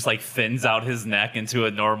bodies. He just like thins out his neck into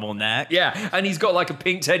a normal neck. Yeah, and he's got like a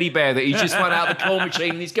pink teddy bear that he just went out the claw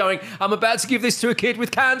machine and he's going, I'm about to give this to a kid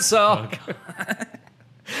with cancer. Oh,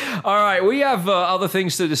 all right, we have other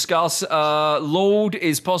things to discuss. Lord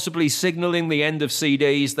is possibly signaling the end of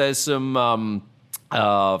CDs. There's some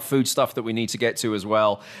food stuff that we need to get to as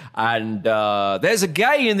well. And there's a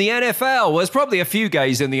gay in the NFL. Well, there's probably a few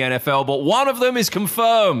gays in the NFL, but one of them is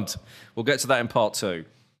confirmed. We'll get to that in part 2.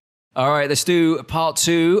 All right, let's do part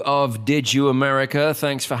 2 of Did You America?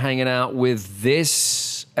 Thanks for hanging out with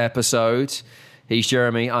this episode. He's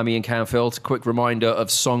Jeremy, I'm Ian Canfield. Quick reminder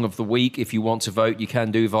of Song of the Week. If you want to vote, you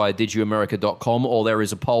can do via didyouamerica.com, or there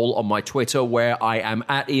is a poll on my Twitter where I am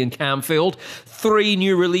at Ian Canfield. 3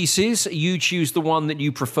 new releases. You choose the one that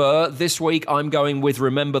you prefer. This week, I'm going with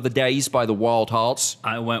Remember the Days by the Wild Hearts.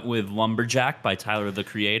 I went with Lumberjack by Tyler, the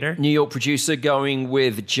Creator. New York producer going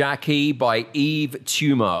with Jackie by Eve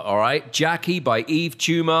Tumor. All right, Jackie by Eve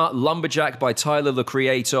Tumor, Lumberjack by Tyler, the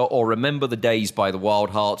Creator, or Remember the Days by the Wild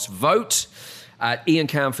Hearts. Vote at Ian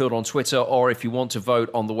Canfield on Twitter, or if you want to vote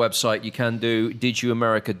on the website, you can do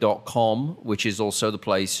didyouamerica.com, which is also the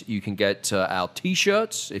place you can get our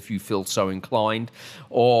T-shirts, if you feel so inclined,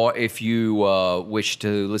 or if you wish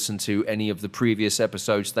to listen to any of the previous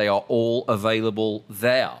episodes, they are all available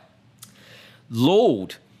there.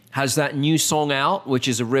 Lorde has that new song out, which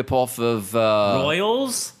is a rip-off of...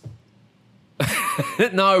 Royals?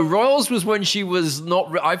 No, Royals was when she was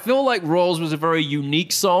not... I feel like Royals was a very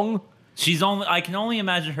unique song. I can only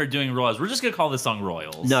imagine her doing Royals. We're just going to call this song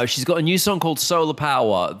Royals. No, she's got a new song called Solar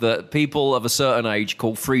Power that people of a certain age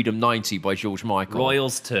call Freedom 90 by George Michael.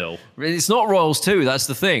 Royals 2. It's not Royals 2, that's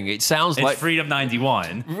the thing. It sounds It's like... Freedom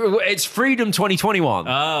 91. It's Freedom 2021.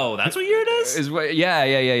 Oh, that's what year it is?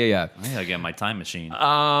 Yeah. I gotta get my time machine.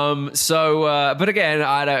 But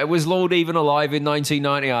again, was Lorde even alive in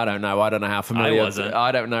 1990? I don't know. I don't know how familiar... I wasn't.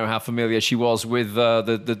 I don't know how familiar she was with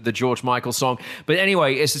the George Michael song. But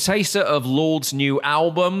anyway, it's a taster of Lorde's new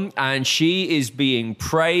album, and she is being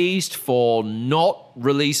praised for not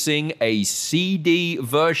releasing a CD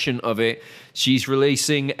version of it. She's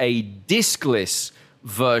releasing a discless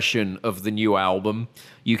version of the new album.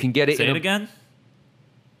 You can get it Say it again?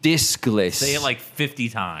 Discless. Say it like 50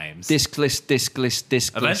 times. Discless.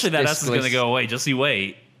 Eventually that S is going to go away. Just you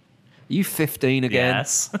wait. Are you 15 again?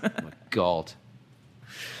 Yes. Oh my God.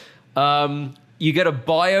 You get a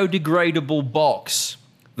biodegradable box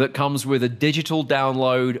that comes with a digital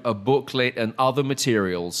download, a booklet, and other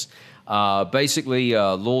materials. Basically,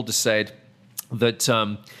 Lorde said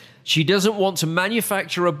that she doesn't want to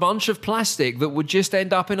manufacture a bunch of plastic that would just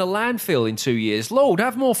end up in a landfill in 2 years. Lorde,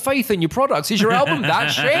 have more faith in your products. Is your album that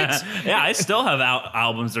shit? Yeah, I still have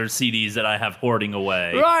albums or CDs that I have hoarding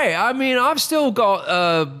away. Right. I mean, I've still got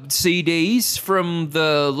CDs from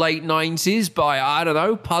the late 90s by, I don't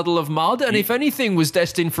know, Puddle of Mud. And if anything was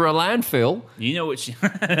destined for a landfill... You know what she...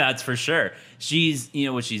 That's for sure. You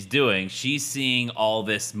know what she's doing? She's seeing all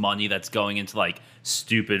this money that's going into, like,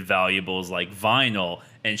 stupid valuables like vinyl,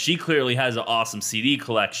 and she clearly has an awesome CD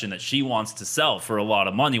collection that she wants to sell for a lot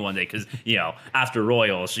of money one day because, you know, after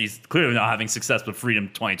Royal, she's clearly not having success with Freedom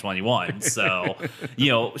 2021. So,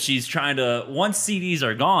 you know, she's trying to... Once CDs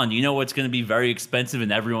are gone, you know what's going to be very expensive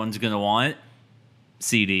and everyone's going to want?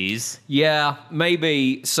 CDs. Yeah,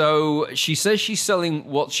 maybe. So she says she's selling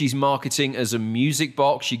what she's marketing as a music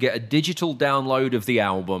box. You get a digital download of the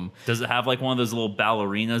album. Does it have like one of those little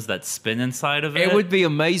ballerinas that spin inside of it? It would be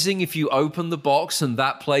amazing if you open the box and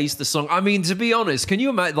that plays the song. I mean, to be honest, can you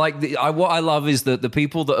imagine? Like, what I love is that the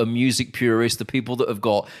people that are music purists, the people that have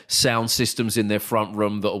got sound systems in their front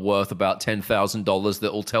room that are worth about $10,000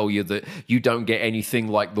 that will tell you that you don't get anything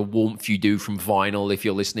like the warmth you do from vinyl if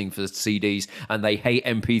you're listening for CDs, and they hate hate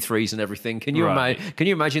MP3s and everything. Can you Right. Can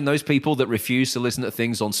you imagine those people that refuse to listen to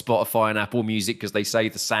things on Spotify and Apple Music because they say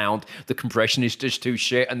the sound, the compression is just too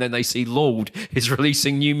shit, and then they see Lord is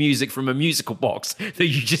releasing new music from a musical box that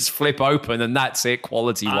you just flip open and that's it,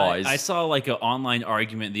 quality wise. I saw like an online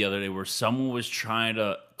argument the other day where someone was trying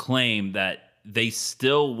to claim that they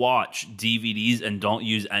still watch DVDs and don't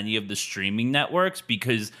use any of the streaming networks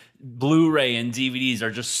because Blu-ray and DVDs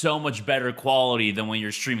are just so much better quality than when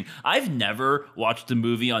you're streaming. I've never watched a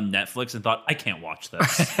movie on Netflix and thought, I can't watch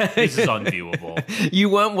this. This is unviewable. You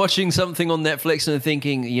weren't watching something on Netflix and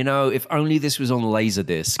thinking, you know, if only this was on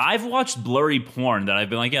Laserdisc. I've watched blurry porn that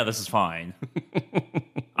I've been like, yeah, this is fine.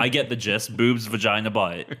 I get the gist. Boobs, vagina,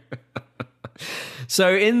 butt.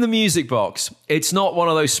 So in the music box, it's not one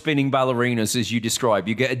of those spinning ballerinas as you describe.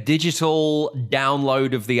 You get a digital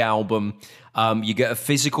download of the album. You get a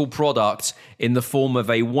physical product in the form of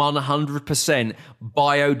a 100%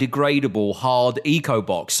 biodegradable hard eco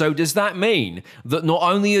box. So does that mean that not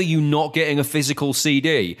only are you not getting a physical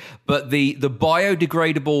CD, but the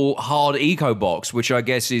biodegradable hard eco box, which I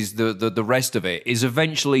guess is the rest of it, is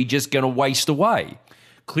eventually just going to waste away?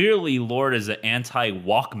 Clearly, Lord is an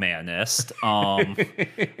anti-Walkmanist.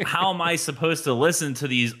 How am I supposed to listen to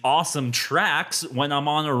these awesome tracks when I'm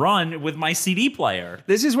on a run with my CD player?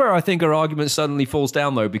 This is where I think our argument suddenly falls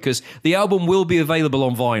down, though, because the album will be available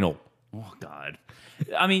on vinyl. Oh, God.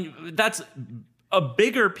 I mean, that's a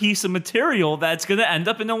bigger piece of material that's going to end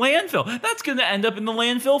up in the landfill. That's going to end up in the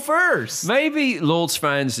landfill first. Maybe Lords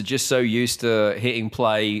fans are just so used to hitting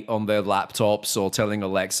play on their laptops or telling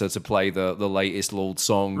Alexa to play the latest Lords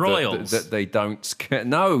song Royals. that they don't...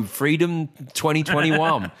 No, Freedom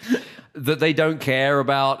 2021. That they don't care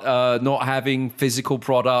about not having physical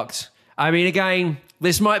product. I mean, again,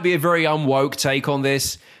 this might be a very unwoke take on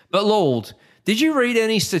this, but Lord... Did you read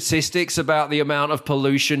any statistics about the amount of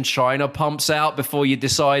pollution China pumps out before you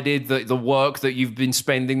decided that the work that you've been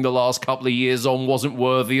spending the last couple of years on wasn't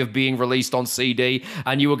worthy of being released on CD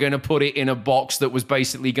and you were going to put it in a box that was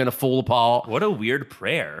basically going to fall apart? What a weird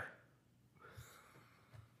prayer.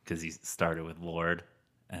 Because he started with Lord,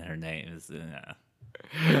 and her name is...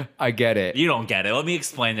 I get it. You don't get it. Let me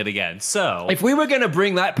explain it again. So, If we were going to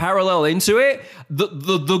bring that parallel into it,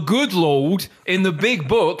 the good Lord in the big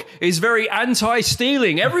book is very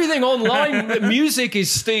anti-stealing. Everything online music is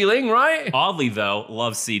stealing, right? oddly though,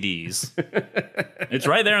 love CDs. It's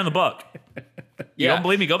right there in the book. You Yeah. don't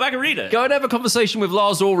believe me? Go back and read it. Go and have a conversation with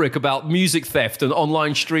Lars Ulrich about music theft and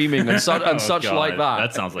online streaming and, such God, like that.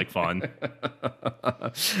 That sounds like fun.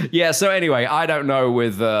 Yeah, so anyway, I don't know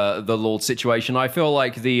with the Lord situation. I feel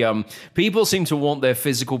like the people seem to want their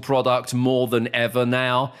physical product more than ever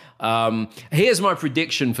now. Here's my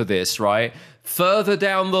prediction for this, right? Further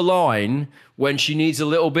down the line, when she needs a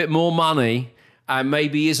little bit more money and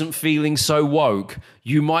maybe isn't feeling so woke,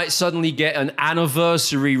 you might suddenly get an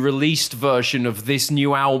anniversary released version of this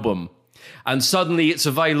new album. And suddenly it's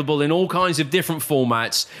available in all kinds of different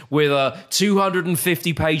formats with a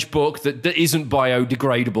 250-page book that isn't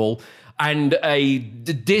biodegradable and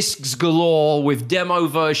discs galore with demo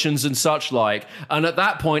versions and such like. And at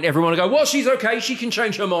that point, everyone will go, well, she's okay. She can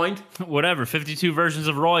change her mind. Whatever. 52 versions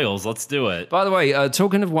of Royals. Let's do it. By the way,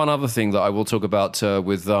 talking of one other thing that I will talk about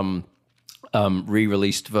with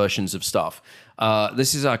re-released versions of stuff.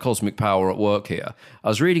 This is our cosmic power at work here. I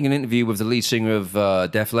was reading an interview with the lead singer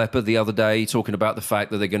of Def Leppard the other day, talking about the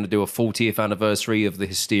fact that they're going to do a 40th anniversary of the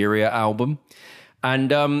Hysteria album.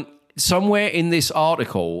 And somewhere in this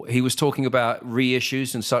article, he was talking about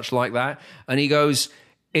reissues and such like that. And he goes,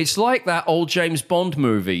 it's like that old James Bond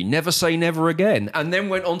movie, Never Say Never Again. And then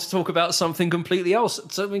went on to talk about something completely else,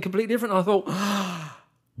 something completely different. I thought...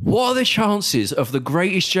 What are the chances of the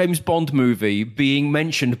greatest James Bond movie being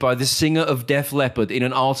mentioned by the singer of Def Leppard in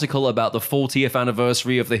an article about the 40th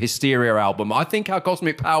anniversary of the Hysteria album? I think our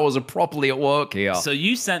cosmic powers are properly at work here. So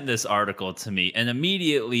you sent this article to me, and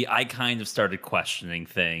immediately I kind of started questioning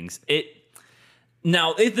things.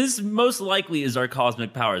 This most likely is our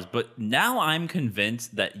cosmic powers, but now I'm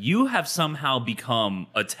convinced that you have somehow become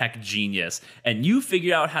a tech genius and you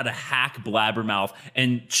figured out how to hack Blabbermouth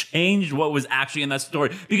and change what was actually in that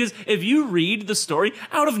story. Because if you read the story,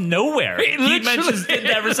 out of nowhere, he mentions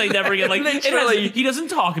Never Say Never Again. Like, he doesn't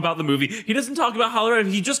talk about the movie. He doesn't talk about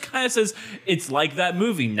Halloween. He just kind of says, it's like that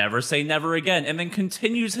movie, Never Say Never Again, and then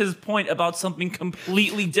continues his point about something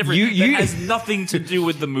completely different that has nothing to do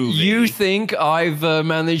with the movie. You think I've I've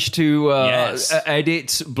managed to Yes.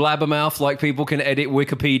 edit Blabbermouth like people can edit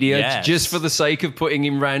Wikipedia Yes. just for the sake of putting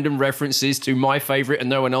in random references to my favorite and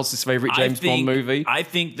no one else's favorite James Bond movie? I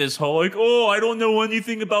think this whole I don't know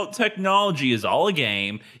anything about technology is all a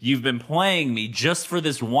game. You've been playing me just for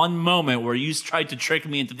this one moment where you tried to trick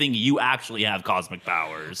me into thinking you actually have cosmic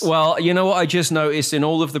powers. Well, you know what I just noticed in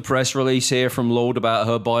all of the press release here from Lord about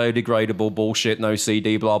her biodegradable bullshit, no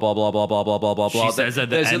CD, blah, blah, blah, blah, blah, blah, blah, blah, blah. She says at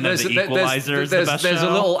the end of The Equalizer is the best there's a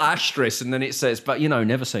show. little asterisk and then it says, but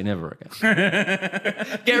never say never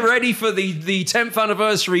again. Get ready for the 10th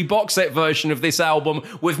anniversary box set version of this album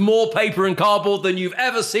with more paper and cardboard than you've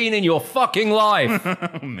ever seen in your fucking life.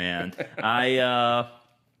 Oh, man. I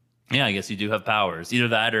guess you do have powers. Either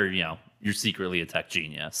that or, you're secretly a tech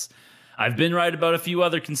genius. I've been right about a few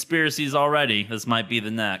other conspiracies already. This might be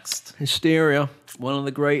the next. Hysteria, one of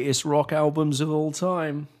the greatest rock albums of all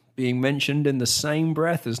time, being mentioned in the same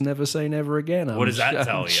breath as Never Say Never Again. What does that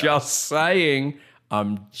tell you?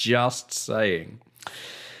 I'm just saying.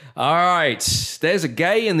 All right, there's a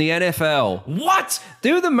gay in the NFL. What?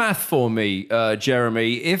 Do the math for me,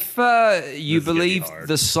 Jeremy. If you This is gonna be believe hard.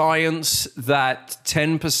 the science that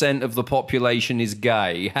 10% of the population is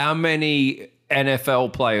gay, how many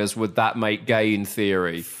NFL players would that make gay in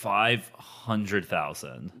theory?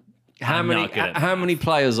 500,000. How I'm many? not good at How many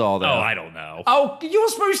players are there? Oh, I don't know. Oh, you're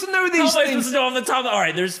supposed to know How these am I supposed things. to know on the top? All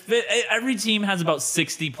right, every team has about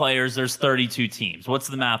 60 players. There's 32 teams. What's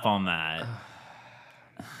the math on that?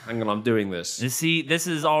 Hang on, I'm doing this. You see, this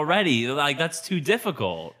is already that's too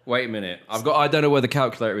difficult. Wait a minute. I don't know where the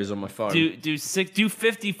calculator is on my phone. Do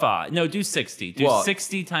 55. No, do 60. Do What?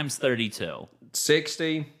 60 times 32.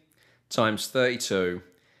 60 times 32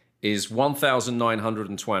 is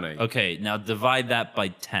 1,920. Okay, now divide that by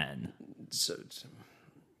 10. So it's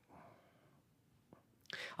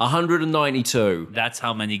 192. That's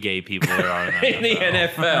how many gay people there are In the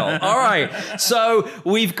NFL. All right. So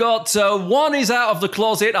we've got one is out of the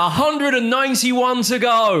closet, 191 to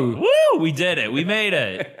go. Woo! We did it. We made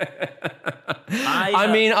it. I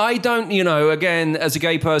mean, I don't, again, as a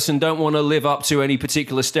gay person, don't want to live up to any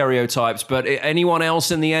particular stereotypes, but anyone else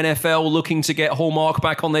in the NFL looking to get Hallmark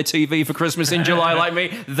back on their TV for Christmas in July like me,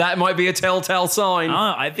 that might be a telltale sign.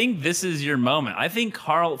 I think this is your moment. I think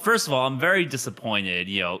first of all, I'm very disappointed.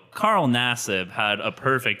 Carl Nassib had a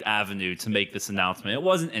perfect avenue to make this announcement. It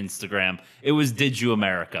wasn't Instagram. It was Did You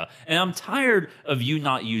America? And I'm tired of you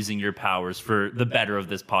not using your powers for the better of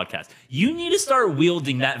this podcast. You need to start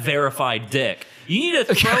wielding that verified dick. You need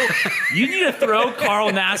to throw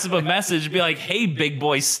Carl Nassib a message and be like, hey, big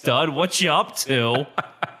boy stud, what you up to?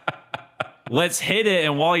 Let's hit it,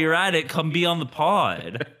 and while you're at it, come be on the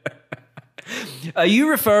pod. Are you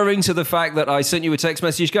referring to the fact that I sent you a text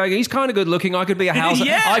message going, he's kind of good looking, I could be a house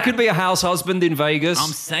Yeah. I could be a house husband in Vegas?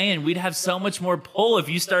 I'm saying we'd have so much more pull if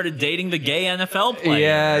you started dating the gay NFL player.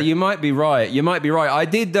 Yeah, you might be right. I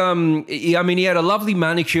did. He had a lovely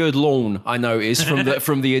manicured lawn. I noticed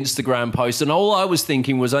from the Instagram post, and all I was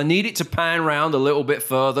thinking was I need it to pan around a little bit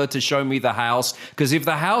further to show me the house. Because if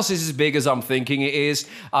the house is as big as I'm thinking it is,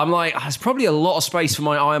 I'm like, there's probably a lot of space for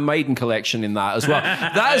my Iron Maiden collection in that as well.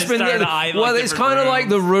 That has been it's kind of like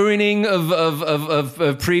the ruining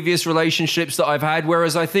of previous relationships that I've had.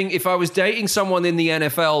 Whereas I think if I was dating someone in the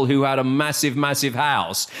NFL who had a massive, massive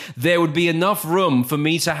house, there would be enough room for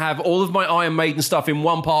me to have all of my Iron Maiden stuff in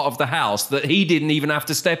one part of the house that he didn't even have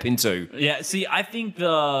to step into. Yeah, see, I think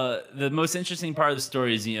the most interesting part of the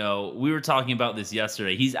story is, we were talking about this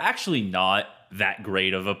yesterday. He's actually not that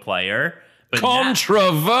great of a player. But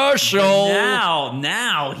Controversial.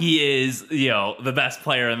 Now he is, the best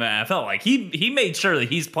player in the NFL. Like he made sure that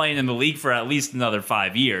he's playing in the league for at least another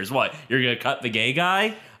 5 years. What? You're gonna cut the gay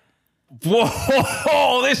guy?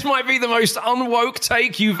 Whoa! This might be the most unwoke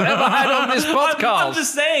take you've ever had on this podcast. I'm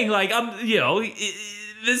just saying,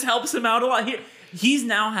 this helps him out a lot here. He's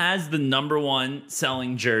now has the #1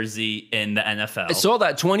 selling jersey in the NFL. I saw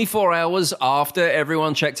that 24 hours after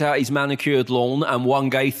everyone checked out his manicured lawn, and one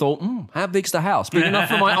gay thought, how big's the house? Big enough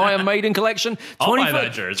for my Iron Maiden collection? I'll buy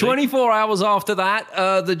that jersey. 24 hours after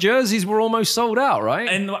that, the jerseys were almost sold out, right?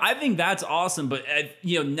 And I think that's awesome. But,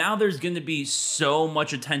 now there's going to be so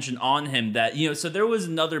much attention on him that, so there was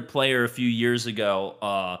another player a few years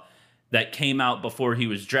ago that came out before he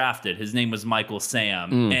was drafted. His name was Michael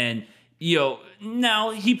Sam. And,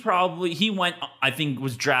 now he went, I think,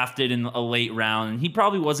 was drafted in a late round, and he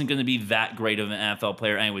probably wasn't going to be that great of an NFL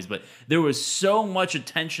player anyways, but there was so much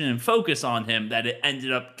attention and focus on him that it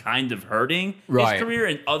ended up kind of hurting his career,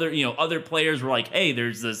 and other players were like, hey,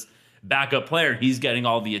 there's this backup player, he's getting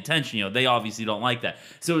all the attention. They obviously don't like that.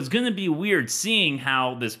 So it's going to be weird seeing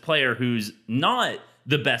how this player who's not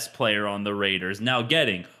the best player on the Raiders, now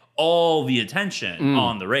getting all the attention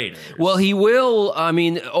on the Raiders. Well, he will. I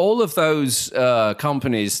mean, all of those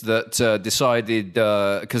companies that decided,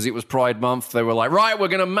 because it was Pride Month, they were like, right, we're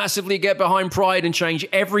going to massively get behind Pride and change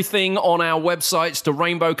everything on our websites to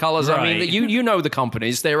rainbow colors. I Right. mean, you know the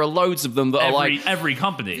companies. There are loads of them that are like... every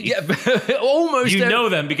company. Yeah, almost... You know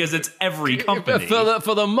them because it's every company.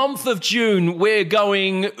 For the month of June, we're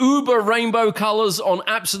going uber rainbow colors on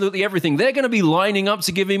absolutely everything. They're going to be lining up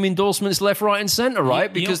to give him endorsements left, right, and center,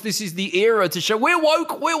 right? Because this is the era to show we're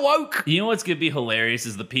woke. You know what's going to be hilarious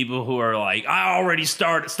is the people who are like, I already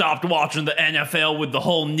stopped watching the NFL with the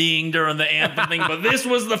whole kneeing during the anthem thing, but this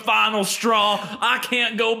was the final straw. I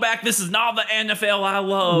can't go back. This is not the NFL I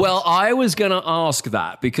love. Well, I was going to ask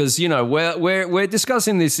that because, you know, we're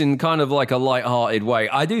discussing this in kind of like a lighthearted way.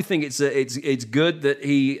 I do think it's good that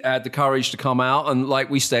he had the courage to come out, and like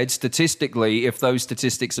we said, statistically, if those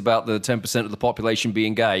statistics about the 10% of the population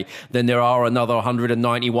being gay, then there are another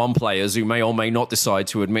 191 players who may or may not decide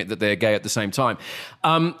to admit that they're gay at the same time.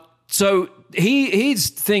 So his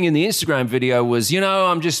thing in the Instagram video was, you know,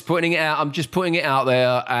 I'm just putting it out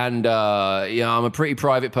there, and you know, I'm a pretty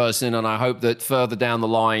private person, and I hope that further down the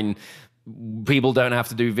line people don't have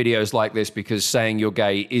to do videos like this because saying you're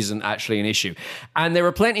gay isn't actually an issue. And there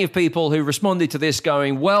are plenty of people who responded to this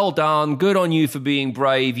going, well done, good on you for being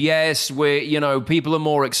brave. Yes, people are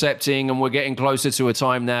more accepting, and we're getting closer to a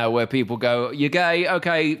time now where people go, you're gay?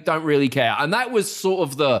 Okay, don't really care. And that was sort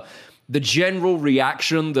of the general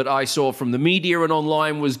reaction that I saw from the media and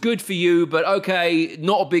online was good for you, but okay,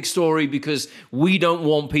 not a big story because we don't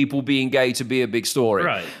want people being gay to be a big story.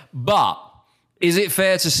 Right. But is it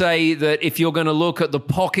fair to say that if you're going to look at the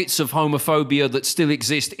pockets of homophobia that still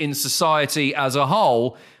exist in society as a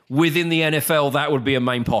whole, within the NFL, that would be a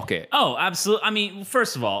main pocket? Oh, absolutely. I mean,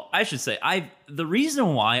 first of all, I should say, the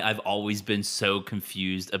reason why I've always been so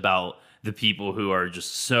confused about the people who are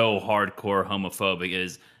just so hardcore homophobic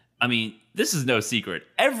is, I mean, this is no secret.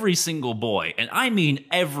 Every single boy, and I mean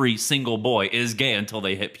every single boy, is gay until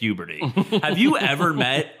they hit puberty. Have you ever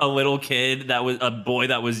met a little kid a boy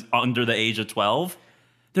that was under the age of 12?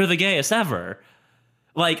 They're the gayest ever.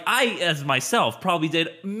 Like, I, as myself, probably did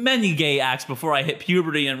many gay acts before I hit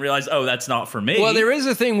puberty and realized, oh, that's not for me. Well, there is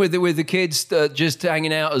a thing with the kids just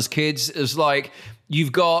hanging out as kids, is like,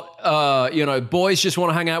 you've got, boys just want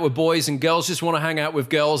to hang out with boys and girls just want to hang out with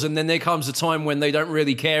girls. And then there comes a time when they don't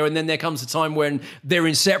really care. And then there comes a time when they're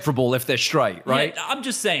inseparable if they're straight, right? Yeah, I'm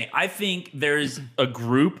just saying, I think there's a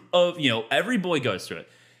group of, every boy goes through it.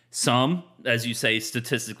 Some, as you say,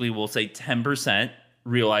 statistically, will say 10%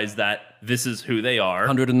 realize that this is who they are.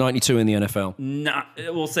 192 in the NFL.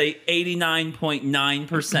 We'll say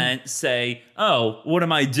 89.9% say, oh, what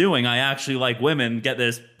am I doing? I actually like women. Get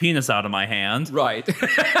this penis out of my hand. Right.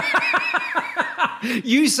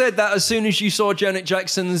 You said that as soon as you saw Janet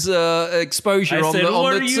Jackson's exposure on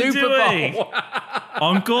the Super Bowl.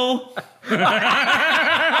 Uncle?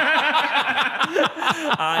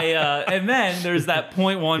 And then there's that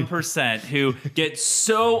 0.1% who get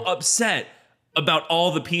so upset about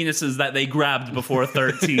all the penises that they grabbed before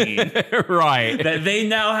 13. Right. That they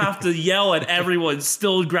now have to yell at everyone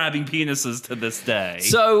still grabbing penises to this day.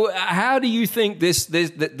 So how do you think this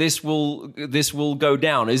will go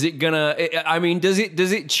down? Is it gonna, I mean, does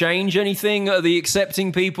it change anything? Are the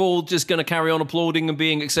accepting people just gonna carry on applauding and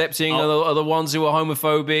being accepting? Are the ones who are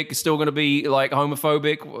homophobic still gonna be like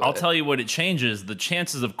homophobic? I'll tell you what it changes. The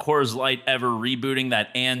chances of Coors Light ever rebooting that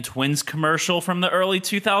Ann Twins commercial from the early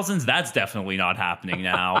 2000s, that's definitely not happening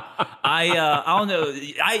now. I don't know.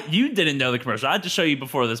 You didn't know the commercial. I had to show you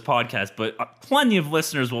before this podcast, but plenty of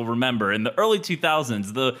listeners will remember in the early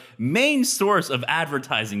 2000s, the main source of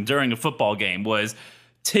advertising during a football game was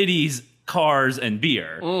titties, cars, and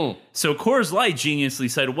beer. So Coors Light geniusly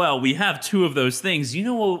said, well, we have two of those things. You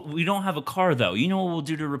know what? We don't have a car, though. You know what we'll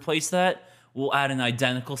do to replace that? We'll add an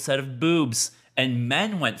identical set of boobs. And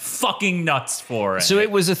men went fucking nuts for it. So it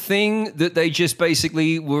was a thing that they just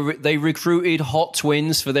basically they recruited hot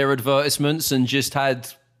twins for their advertisements and just had...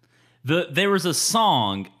 There was a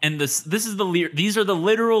song, and these are the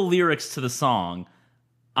literal lyrics to the song.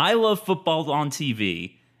 I love football on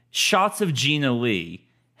TV. Shots of Gina Lee.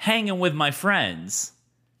 Hanging with my friends.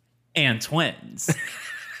 And twins.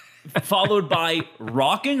 Followed by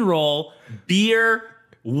rock and roll, beer,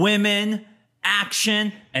 women,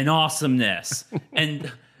 action, and awesomeness.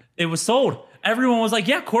 And it was sold. Everyone was like,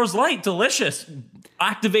 yeah, Coors Light, delicious.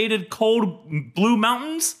 Activated cold blue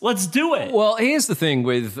mountains. Let's do it. Well, here's the thing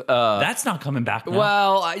with... That's not coming back now.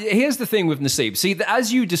 Well, here's the thing with Naseeb. See,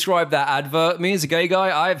 as you describe that advert, me as a gay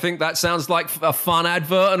guy, I think that sounds like a fun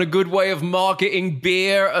advert and a good way of marketing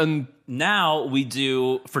beer and now we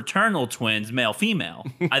do fraternal twins, male female.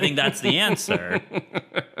 I think that's the answer.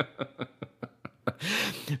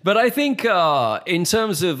 But I think in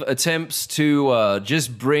terms of attempts to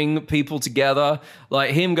just bring people together,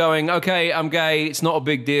 like him going, okay, I'm gay, it's not a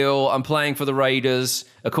big deal, I'm playing for the Raiders.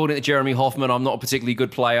 According to Jeremy Hoffman, I'm not a particularly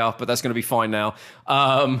good player, but that's going to be fine now.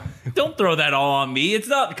 Don't throw that all on me. It's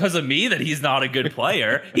not because of me that he's not a good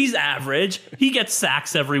player. He's average. He gets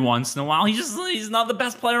sacks every once in a while. He's not the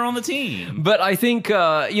best player on the team. But I think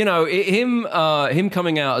him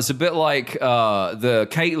coming out is a bit like the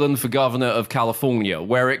Caitlyn for governor of California,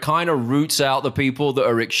 where it kind of roots out the people that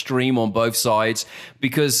are extreme on both sides.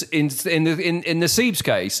 Because in Nassib's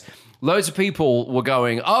case, loads of people were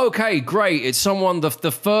going, okay, great. It's someone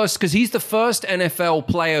the first, because he's the first NFL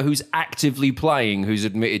player who's actively playing who's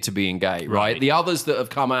admitted to being gay, right? The others that have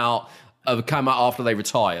come out after they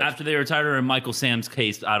retired. After they retired, or in Michael Sam's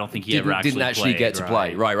case, I don't think he ever didn't actually played, get to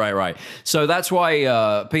play. Right. So that's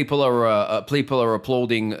why people are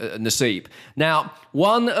applauding Nassib. Now,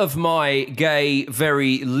 one of my gay,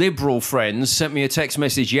 very liberal friends sent me a text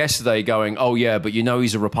message yesterday going, oh yeah, but you know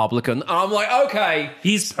he's a Republican. And I'm like, okay.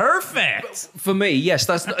 He's perfect. For me, yes,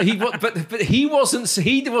 that's not, but he wasn't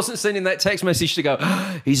sending that text message to go,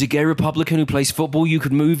 he's a gay Republican who plays football. You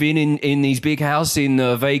could move in his big house in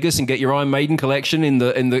Vegas and get your Iron Maiden collection in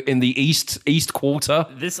the East Quarter.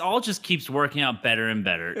 This all just keeps working out better and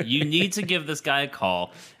better. You need to give this guy a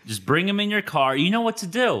call. Just bring him in your car. You know what to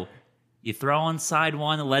do. You throw on side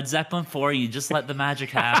one of Led Zeppelin 4, you just let the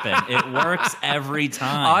magic happen. It works every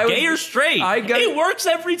time. Gay or straight, it works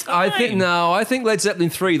every time. I think Led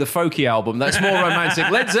Zeppelin 3, the folky album, that's more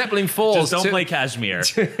romantic. Led Zeppelin 4... Just don't play Kashmir.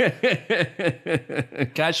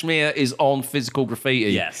 Kashmir is on Physical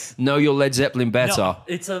Graffiti. Yes. Know your Led Zeppelin better. No,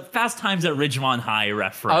 it's a Fast Times at Ridgemont High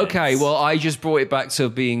reference. Okay, well, I just brought it back to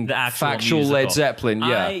being the factual musical. Led Zeppelin,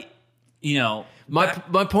 yeah.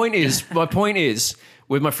 My point is...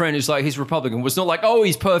 with my friend who's like, he's Republican, was not like, oh,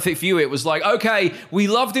 he's perfect for you. It was like, okay, we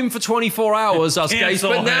loved him for 24 hours, us gays,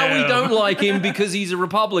 but now we don't like him because he's a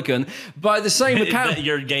Republican. By the same account...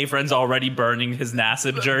 Your gay friend's already burning his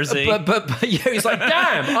Nassib jersey. But yeah, he's like,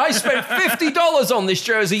 damn, I spent $50 on this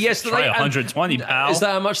jersey yesterday. Try $120, pal. Is that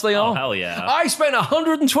how much they are? Oh, hell yeah. I spent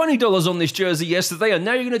 $120 on this jersey yesterday, and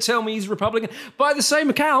now you're going to tell me he's Republican? By the same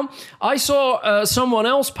account, I saw someone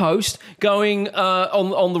else post going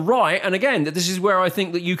on the right, and again, this is where I think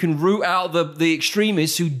that you can root out the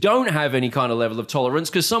extremists who don't have any kind of level of tolerance,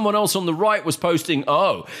 because someone else on the right was posting,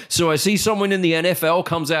 so I see someone in the NFL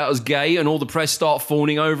comes out as gay and all the press start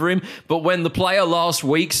fawning over him, but when the player last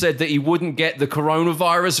week said that he wouldn't get the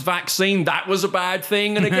coronavirus vaccine, that was a bad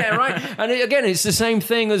thing. And again, right? And again, it's the same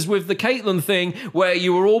thing as with the Caitlyn thing, where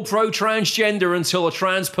you were all pro-transgender until a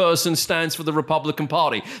trans person stands for the Republican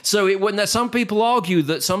Party. So some people argue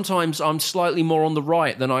that sometimes I'm slightly more on the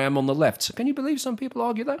right than I am on the left. So can you believe some people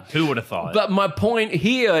argue that? Who would have thought? But my point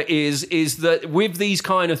here is that with these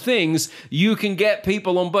kind of things, you can get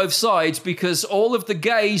people on both sides, because all of the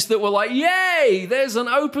gays that were like, yay, there's an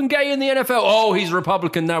open gay in the NFL. Oh, he's a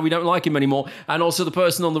Republican now, we don't like him anymore. And also the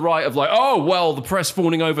person on the right of like, oh, well, the press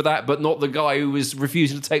fawning over that, but not the guy who was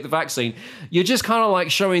refusing to take the vaccine. You're just kind of like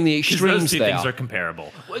showing the extremes those two there. things are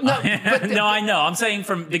comparable. No, but, no, I know. I'm saying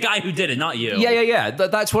from the guy who did it, not you. Yeah.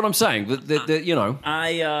 That's what I'm saying.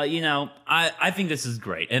 I think this is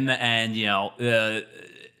great. In the end,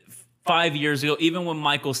 5 years ago, even when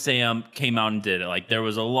Michael Sam came out and did it, like there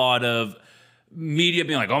was a lot of media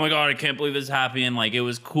being like, oh my God, I can't believe this is happening. Like, it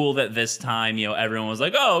was cool that this time, everyone was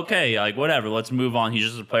like, oh, okay, like whatever, let's move on. He's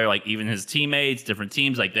just a player, like even his teammates, different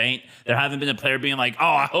teams, like there haven't been a player being like, oh,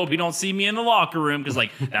 I hope you don't see me in the locker room, because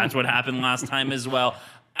like that's what happened last time as well.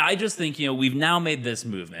 I just think, we've now made this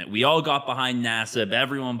movement. We all got behind Nassib.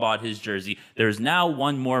 Everyone bought his jersey. There's now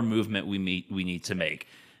one more movement we need to make.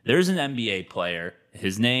 There's an NBA player.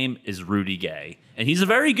 His name is Rudy Gay. And he's a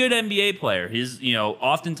very good NBA player.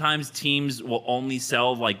 Oftentimes teams will only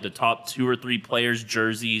sell like the top 2 or 3 players'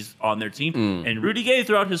 jerseys on their team. And Rudy Gay,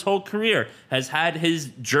 throughout his whole career, has had his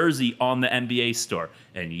jersey on the NBA store.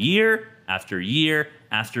 And year after year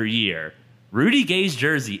after year, Rudy Gay's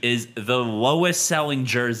jersey is the lowest selling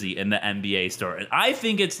jersey in the NBA store. And I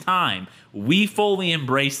think it's time we fully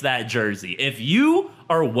embrace that jersey. If you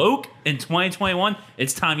are woke in 2021,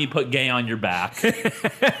 it's time you put gay on your back.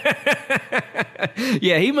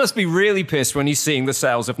 Yeah, he must be really pissed when he's seeing the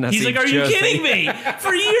sales of Nassib's He's like, are you jersey. kidding me?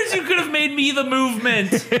 For years you could have made me the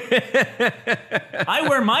movement. I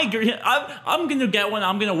wear my... I'm going to get one.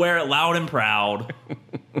 I'm going to wear it loud and proud.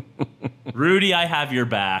 Rudy, I have your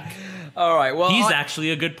back. All right. Well, He's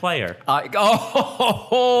actually a good player.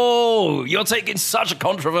 You're taking such a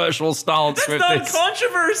controversial stance That's with not this.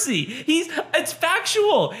 controversy. It's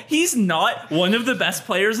factual. He's not one of the best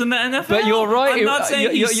players in the NFL. But you're right. I'm not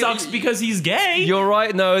saying he You- sucks because he's gay. You're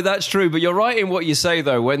right. No, that's true. But you're right in what you say,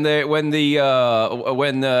 though. When any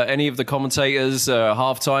of the commentators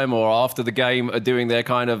halftime or after the game are doing their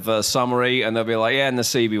kind of summary, and they'll be like, "Yeah,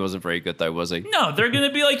 Nasibi wasn't very good, though, was he?" No, they're going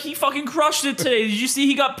to be like, he fucking crushed it today. Did you see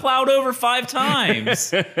he got plowed over 5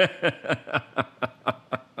 times?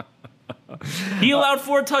 He allowed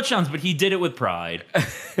 4 touchdowns, but he did it with pride. Pride.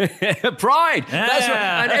 That's right.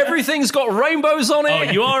 Yeah. And everything's got rainbows on it. Oh,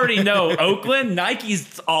 you already know, Oakland,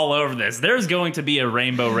 Nike's all over this. There's going to be a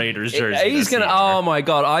Rainbow Raiders jersey. He's this gonna. year. Oh my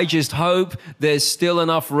god! I just hope there's still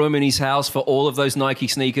enough room in his house for all of those Nike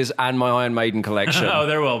sneakers and my Iron Maiden collection. Oh,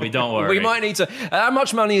 there will be. Don't worry. We might need to. How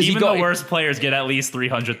much money has Even he got? the worst players get at least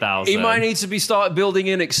 300,000. He might need to start building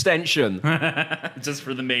an extension. just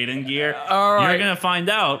for the Maiden gear. All right. You're gonna find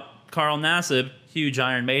out. Carl Nassib, huge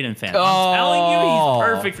Iron Maiden fan. Oh. I'm telling you, he's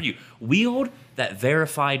perfect for you. Wield that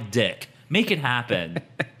verified dick. Make it happen.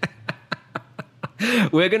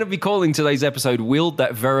 We're going to be calling today's episode "Wield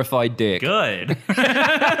That Verified Dick." Good.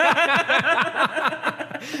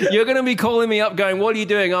 You're going to be calling me up, going, "What are you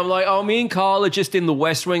doing?" I'm like, "Oh, me and Carl are just in the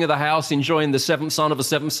West Wing of the house, enjoying the Seventh Son of a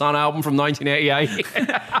Seventh Son album from 1988."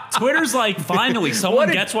 Twitter's like, finally, someone What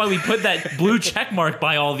did- gets why we put that blue check mark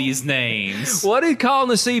by all these names. What did Carl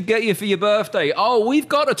Nassib get you for your birthday? Oh, we've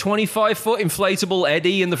got a 25-foot inflatable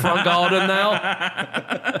Eddie in the front garden now.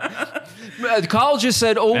 Carl just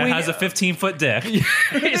said, "Oh, It we." has a 15-foot dick.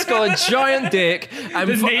 It's got a giant dick, and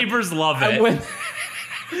The neighbors love it. And when,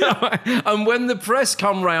 and when the press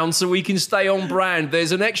come round so we can stay on brand,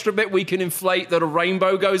 there's an extra bit we can inflate that a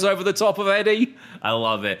rainbow goes over the top of Eddie. I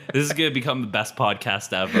love it. This is going to become the best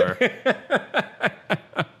podcast ever.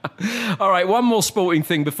 All right, one more sporting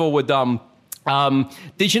thing before we're done.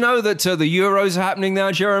 Did you know that the Euros are happening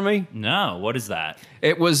now, Jeremy? No, what is that?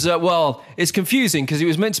 It was, well, it's confusing because it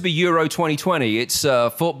was meant to be Euro 2020. It's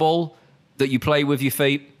football that you play with your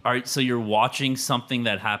feet. All right, so you're watching something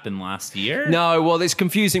that happened last year? No, well, it's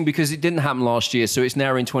confusing because it didn't happen last year, so it's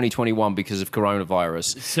now in 2021 because of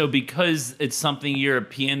coronavirus. So because it's something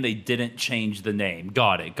European, they didn't change the name.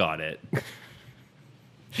 Got it.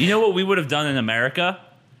 You know what we would have done in America?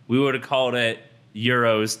 We would have called it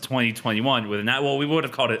Euros 2021 with that. Well, we would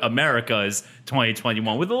have called it America's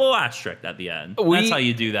 2021 with a little asterisk at the end. That's how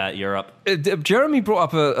you do that, Europe. Jeremy brought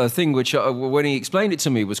up a thing which, when he explained it to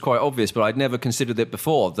me, was quite obvious, but I'd never considered it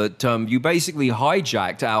before, that you basically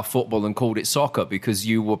hijacked our football and called it soccer because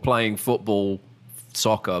you were playing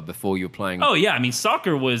soccer before you were playing. Oh yeah, I mean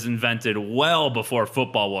soccer was invented well before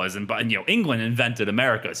football was, and England invented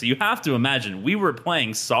America. So you have to imagine we were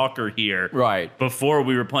playing soccer here, Right. before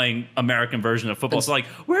we were playing American version of football. So like,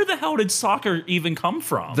 where the hell did soccer even come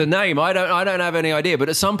from? The name, I don't have any idea. But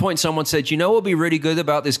at some point, someone said, "You know what would be really good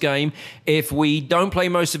about this game if we don't play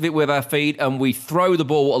most of it with our feet and we throw the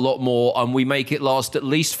ball a lot more and we make it last at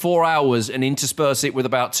least 4 hours and intersperse it with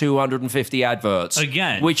about 250 adverts."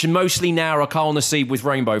 Again. which mostly now are Carl Nassib with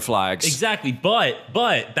rainbow flags. Exactly, but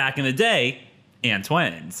back in the day, and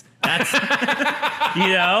twins. That's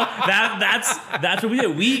that's what we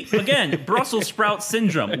did. We again Brussels sprout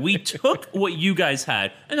syndrome. We took what you guys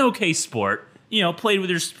had, an okay sport, played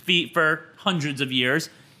with your feet for hundreds of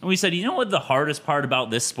years, and we said, you know what the hardest part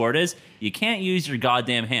about this sport is? You can't use your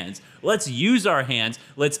goddamn hands. Let's use our hands.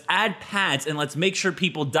 Let's add pads, and let's make sure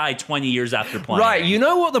people die 20 years after playing. Right, you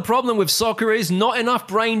know what the problem with soccer is? Not enough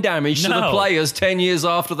brain damage to the No. players 10 years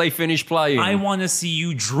after they finish playing. I want to see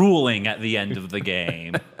you drooling at the end of the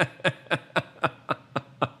game.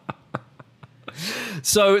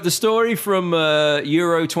 So the story from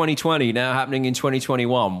Euro 2020 now happening in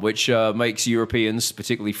 2021, which makes Europeans,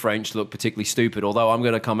 particularly French, look particularly stupid, although I'm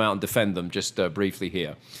going to come out and defend them just briefly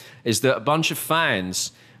here, is that a bunch of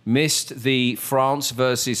fans missed the France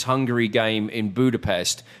versus Hungary game in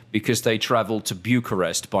Budapest because they traveled to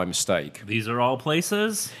Bucharest by mistake. These are all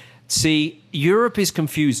places? See, Europe is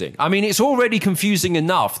confusing. I mean, it's already confusing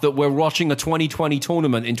enough that we're watching a 2020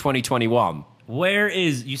 tournament in 2021. Where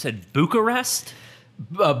is, you said Bucharest?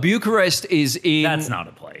 Bucharest is in... That's not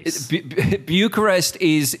a place. Bucharest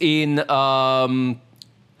is in...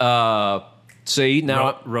 see,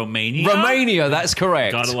 now... Romania? Romania, that's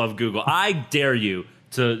correct. Gotta love Google. I dare you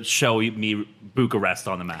to show me Bucharest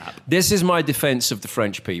on the map. This is my defense of the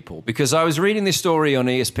French people, because I was reading this story on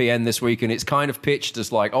ESPN this week, and it's kind of pitched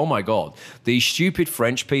as like, oh my God, these stupid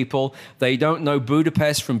French people, they don't know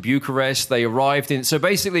Budapest from Bucharest. They arrived in, so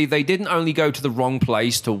basically they didn't only go to the wrong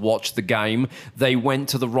place to watch the game, they went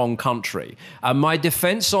to the wrong country. And my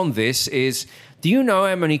defense on this is, do you know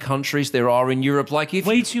how many countries there are in Europe? Like, if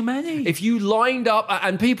Way too many. If you lined up,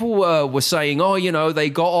 and people were saying, oh, you know, they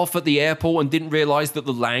got off at the airport and didn't realize that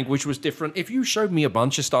the language was different. If you showed me a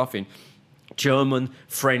bunch of stuff in German,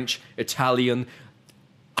 French, Italian,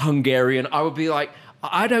 Hungarian, I would be like,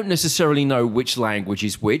 I don't necessarily know which language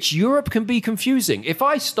is which. Europe can be confusing. If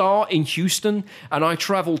I start in Houston and I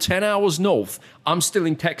travel 10 hours north, I'm still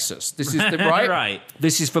in Texas. This is the right. Right.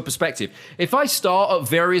 This is for perspective. If I start at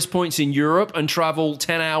various points in Europe and travel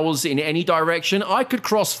 10 hours in any direction, I could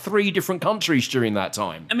cross 3 different countries during that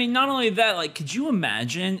time. I mean, not only that, like, could you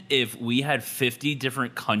imagine if we had 50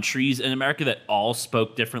 different countries in America that all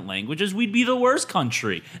spoke different languages? We'd be the worst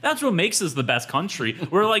country. That's what makes us the best country.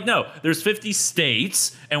 We're like, no, there's 50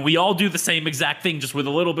 states, and we all do the same exact thing, just with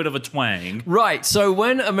a little bit of a twang. Right. So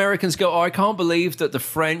when Americans go, oh, I can't believe that the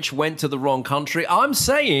French went to the wrong country, I'm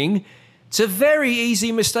saying it's a very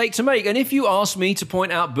easy mistake to make. And if you ask me to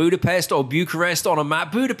point out Budapest or Bucharest on a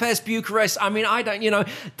map, Budapest, Bucharest, I mean, I don't, you know,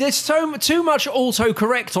 there's too much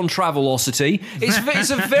autocorrect on Travelocity.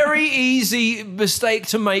 It's a very easy mistake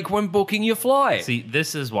to make when booking your flight. See,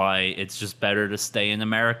 this is why it's just better to stay in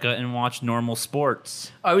America and watch normal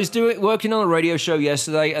sports. I was working on a radio show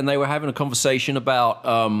yesterday, and they were having a conversation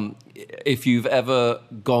about if you've ever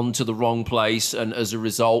gone to the wrong place and as a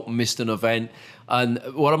result missed an event. And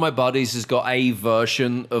one of my buddies has got a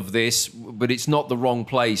version of this, but it's not the wrong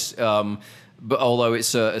place. But although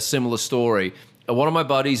it's a similar story. One of my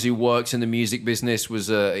buddies who works in the music business was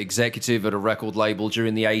an executive at a record label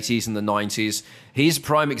during the 80s and the 90s. He's a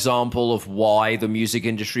prime example of why the music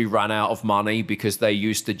industry ran out of money, because they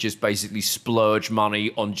used to just basically splurge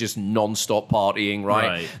money on just non-stop partying,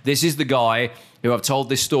 right? This is the guy who, I've told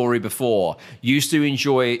this story before, used to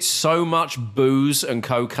enjoy so much booze and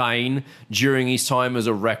cocaine during his time as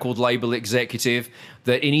a record label executive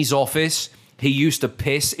that in his office, he used to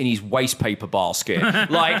piss in his waste paper basket.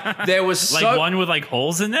 Like, there was Like one with like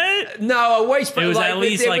holes in it? No, a waste paper. It was at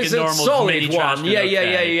least like a normal solid mini trash one. bin, Yeah.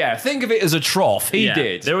 okay. Think of it as a trough. He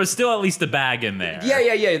did. There was still at least a bag in there.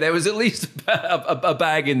 Yeah. There was at least a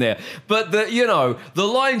bag in there. But the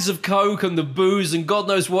lines of coke and the booze and God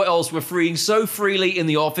knows what else were freeing so freely in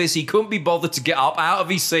the office, he couldn't be bothered to get up out of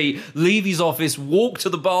his seat, leave his office, walk to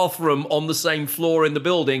the bathroom on the same floor in the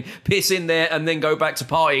building, piss in there, and then go back to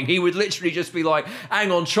partying. He would literally just be like,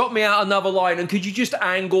 hang on, chop me out another line, and could you just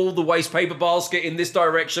angle the waste paper basket in this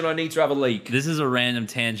direction? I need to have a leak. This is a random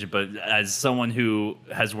tangent, but as someone who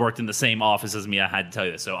has worked in the same office as me, I had to tell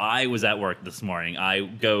you this. So I was at work this morning. I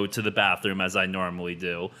go to the bathroom as I normally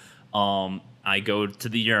do. I go to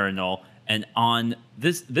the urinal, and on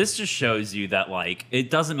this just shows you that, like, it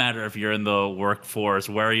doesn't matter if you're in the workforce,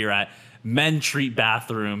 where you're at, men treat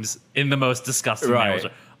bathrooms in the most disgusting Right.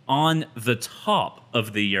 manner. On the top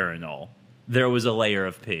of the urinal, there was a layer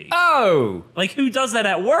of pee. Oh! Like, who does that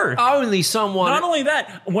at work? Only someone... Not only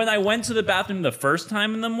that, when I went to the bathroom the first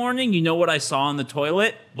time in the morning, you know what I saw in the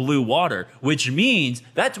toilet? Blue water, which means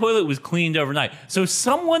that toilet was cleaned overnight. So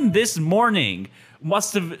someone this morning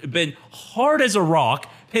must have been hard as a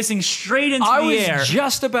rock, pissing straight into the air. I was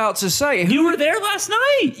just about to say... You were there last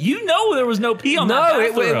night. You know there was no pee on that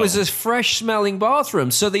bathroom. No, it was a fresh-smelling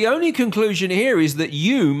bathroom. So the only conclusion here is that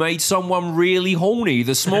you made someone really horny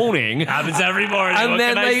this morning. Happens every morning. And What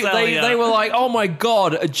then can I tell ya? they were like, oh my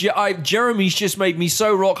God, Jeremy's just made me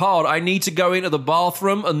so rock hard. I need to go into the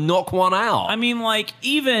bathroom and knock one out. I mean, like,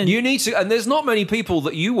 even... You need to, and there's not many people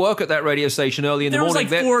that you work at that radio station early in the There was morning.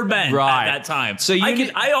 like 4 men right. at that time. So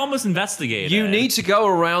I almost investigated. You need to go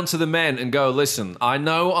around to the men and go, listen, I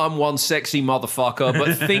know I'm one sexy motherfucker,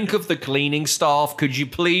 but think of the cleaning staff. Could you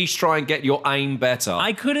please try and get your aim better?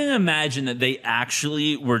 I couldn't imagine that they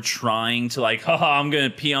actually were trying to, like, haha, I'm going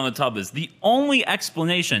to pee on the top of this. The only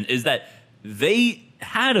explanation is that they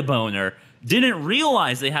had a boner, didn't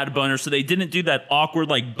realize they had a boner, so they didn't do that awkward,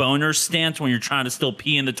 like, boner stance when you're trying to still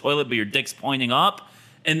pee in the toilet, but your dick's pointing up,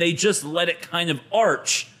 and they just let it kind of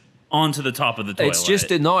arch onto the top of the toilet. It's just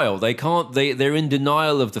denial. They can't. They're in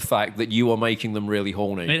denial of the fact that you are making them really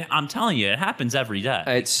horny. I'm telling you, it happens every day.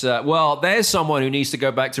 It's well, there's someone who needs to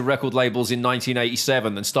go back to record labels in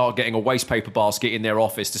 1987 and start getting a waste paper basket in their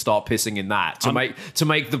office to start pissing in that to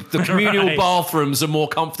make the communal Right. bathrooms a more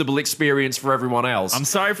comfortable experience for everyone else. I'm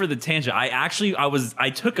sorry for the tangent. I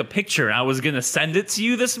took a picture and I was gonna send it to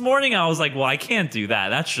you this morning. I was like, well, I can't do that.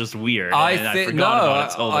 That's just weird. I And think forgot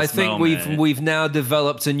about it till I this think moment. we've now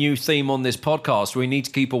developed a new theme on this podcast. We need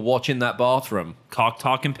to keep a watch in that bathroom. Cock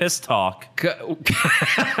talk and piss talk.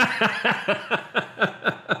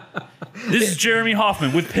 This is Jeremy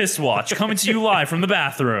Hoffman with Piss Watch coming to you live from the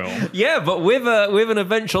bathroom. Yeah, but with an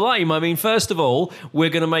eventual aim. I mean, first of all,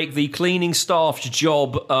 we're going to make the cleaning staff's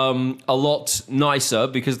job a lot nicer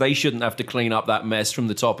because they shouldn't have to clean up that mess from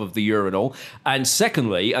the top of the urinal. And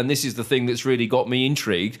secondly, and this is the thing that's really got me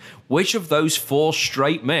intrigued, which of those 4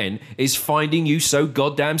 straight men is finding you so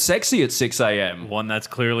goddamn sexy at 6 a.m.? One that's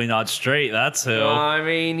clearly not straight. That's who. I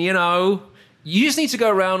mean, you just need to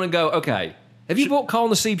go around and go, okay, have you bought Carl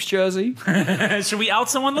Nassib's jersey? Should we out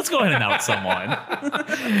someone? Let's go ahead and out someone.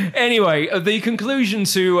 Anyway, the conclusion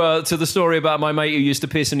to the story about my mate who used to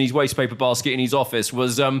piss in his waste paper basket in his office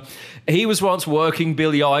was he was once working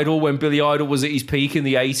Billy Idol when Billy Idol was at his peak in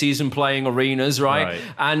the 80s and playing arenas, right?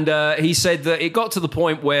 And he said that it got to the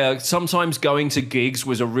point where sometimes going to gigs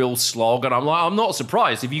was a real slog. And I'm like, I'm not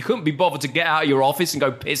surprised. If you couldn't be bothered to get out of your office and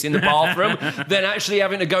go piss in the bathroom, then actually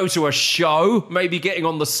having to go to a show, maybe getting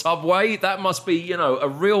on the subway, that must be, a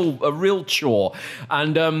real chore.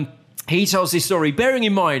 And he tells this story, bearing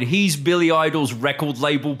in mind he's Billy Idol's record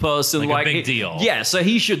label person. Like a big deal. Yeah, so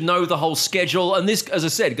he should know the whole schedule. And this, as I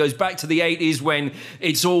said, goes back to the 80s when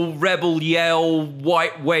it's all Rebel Yell,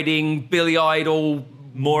 White Wedding, Billy Idol.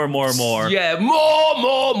 More. Yeah,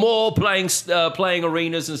 more playing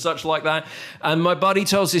arenas and such like that. And my buddy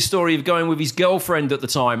tells this story of going with his girlfriend at the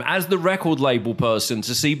time as the record label person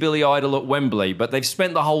to see Billy Idol at Wembley. But they've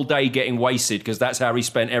spent the whole day getting wasted because that's how he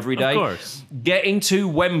spent every day. Of course. Getting to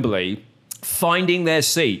Wembley, finding their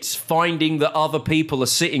seats, finding that other people are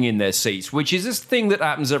sitting in their seats, which is this thing that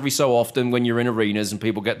happens every so often when you're in arenas and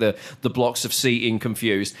people get the blocks of seating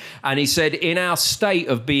confused. And he said, in our state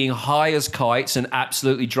of being high as kites and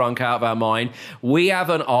absolutely drunk out of our mind, we have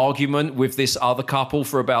an argument with this other couple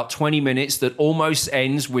for about 20 minutes that almost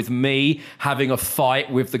ends with me having a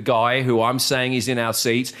fight with the guy who I'm saying is in our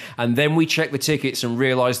seats. And then we check the tickets and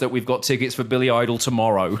realize that we've got tickets for Billy Idol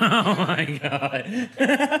tomorrow. Oh my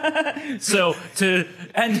God. So to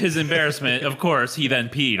end his embarrassment, of course, he then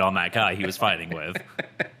peed on that guy he was fighting with.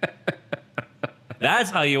 That's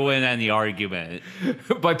how you win any argument.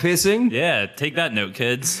 By pissing? Yeah, take that note,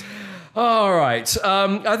 kids. All right.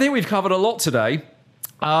 I think we've covered a lot today.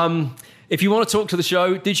 If you want to talk to the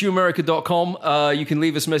show, didyouamerica.com. You can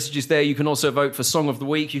leave us messages there. You can also vote for Song of the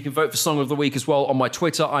Week. You can vote for Song of the Week as well on my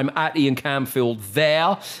Twitter. I'm at Ian Camfield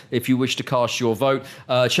there if you wish to cast your vote.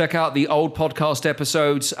 Check out the old podcast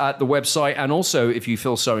episodes at the website. And also, if you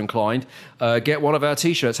feel so inclined, get one of our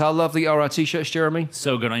T-shirts. How lovely are our T-shirts, Jeremy?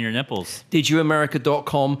 So good on your nipples.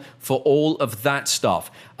 didyouamerica.com for all of that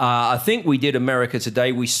stuff. I think we did America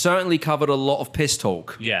today. We certainly covered a lot of piss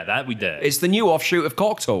talk. Yeah, that we did. It's the new offshoot of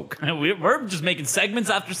cock talk. We're just making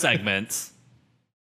segments after segments.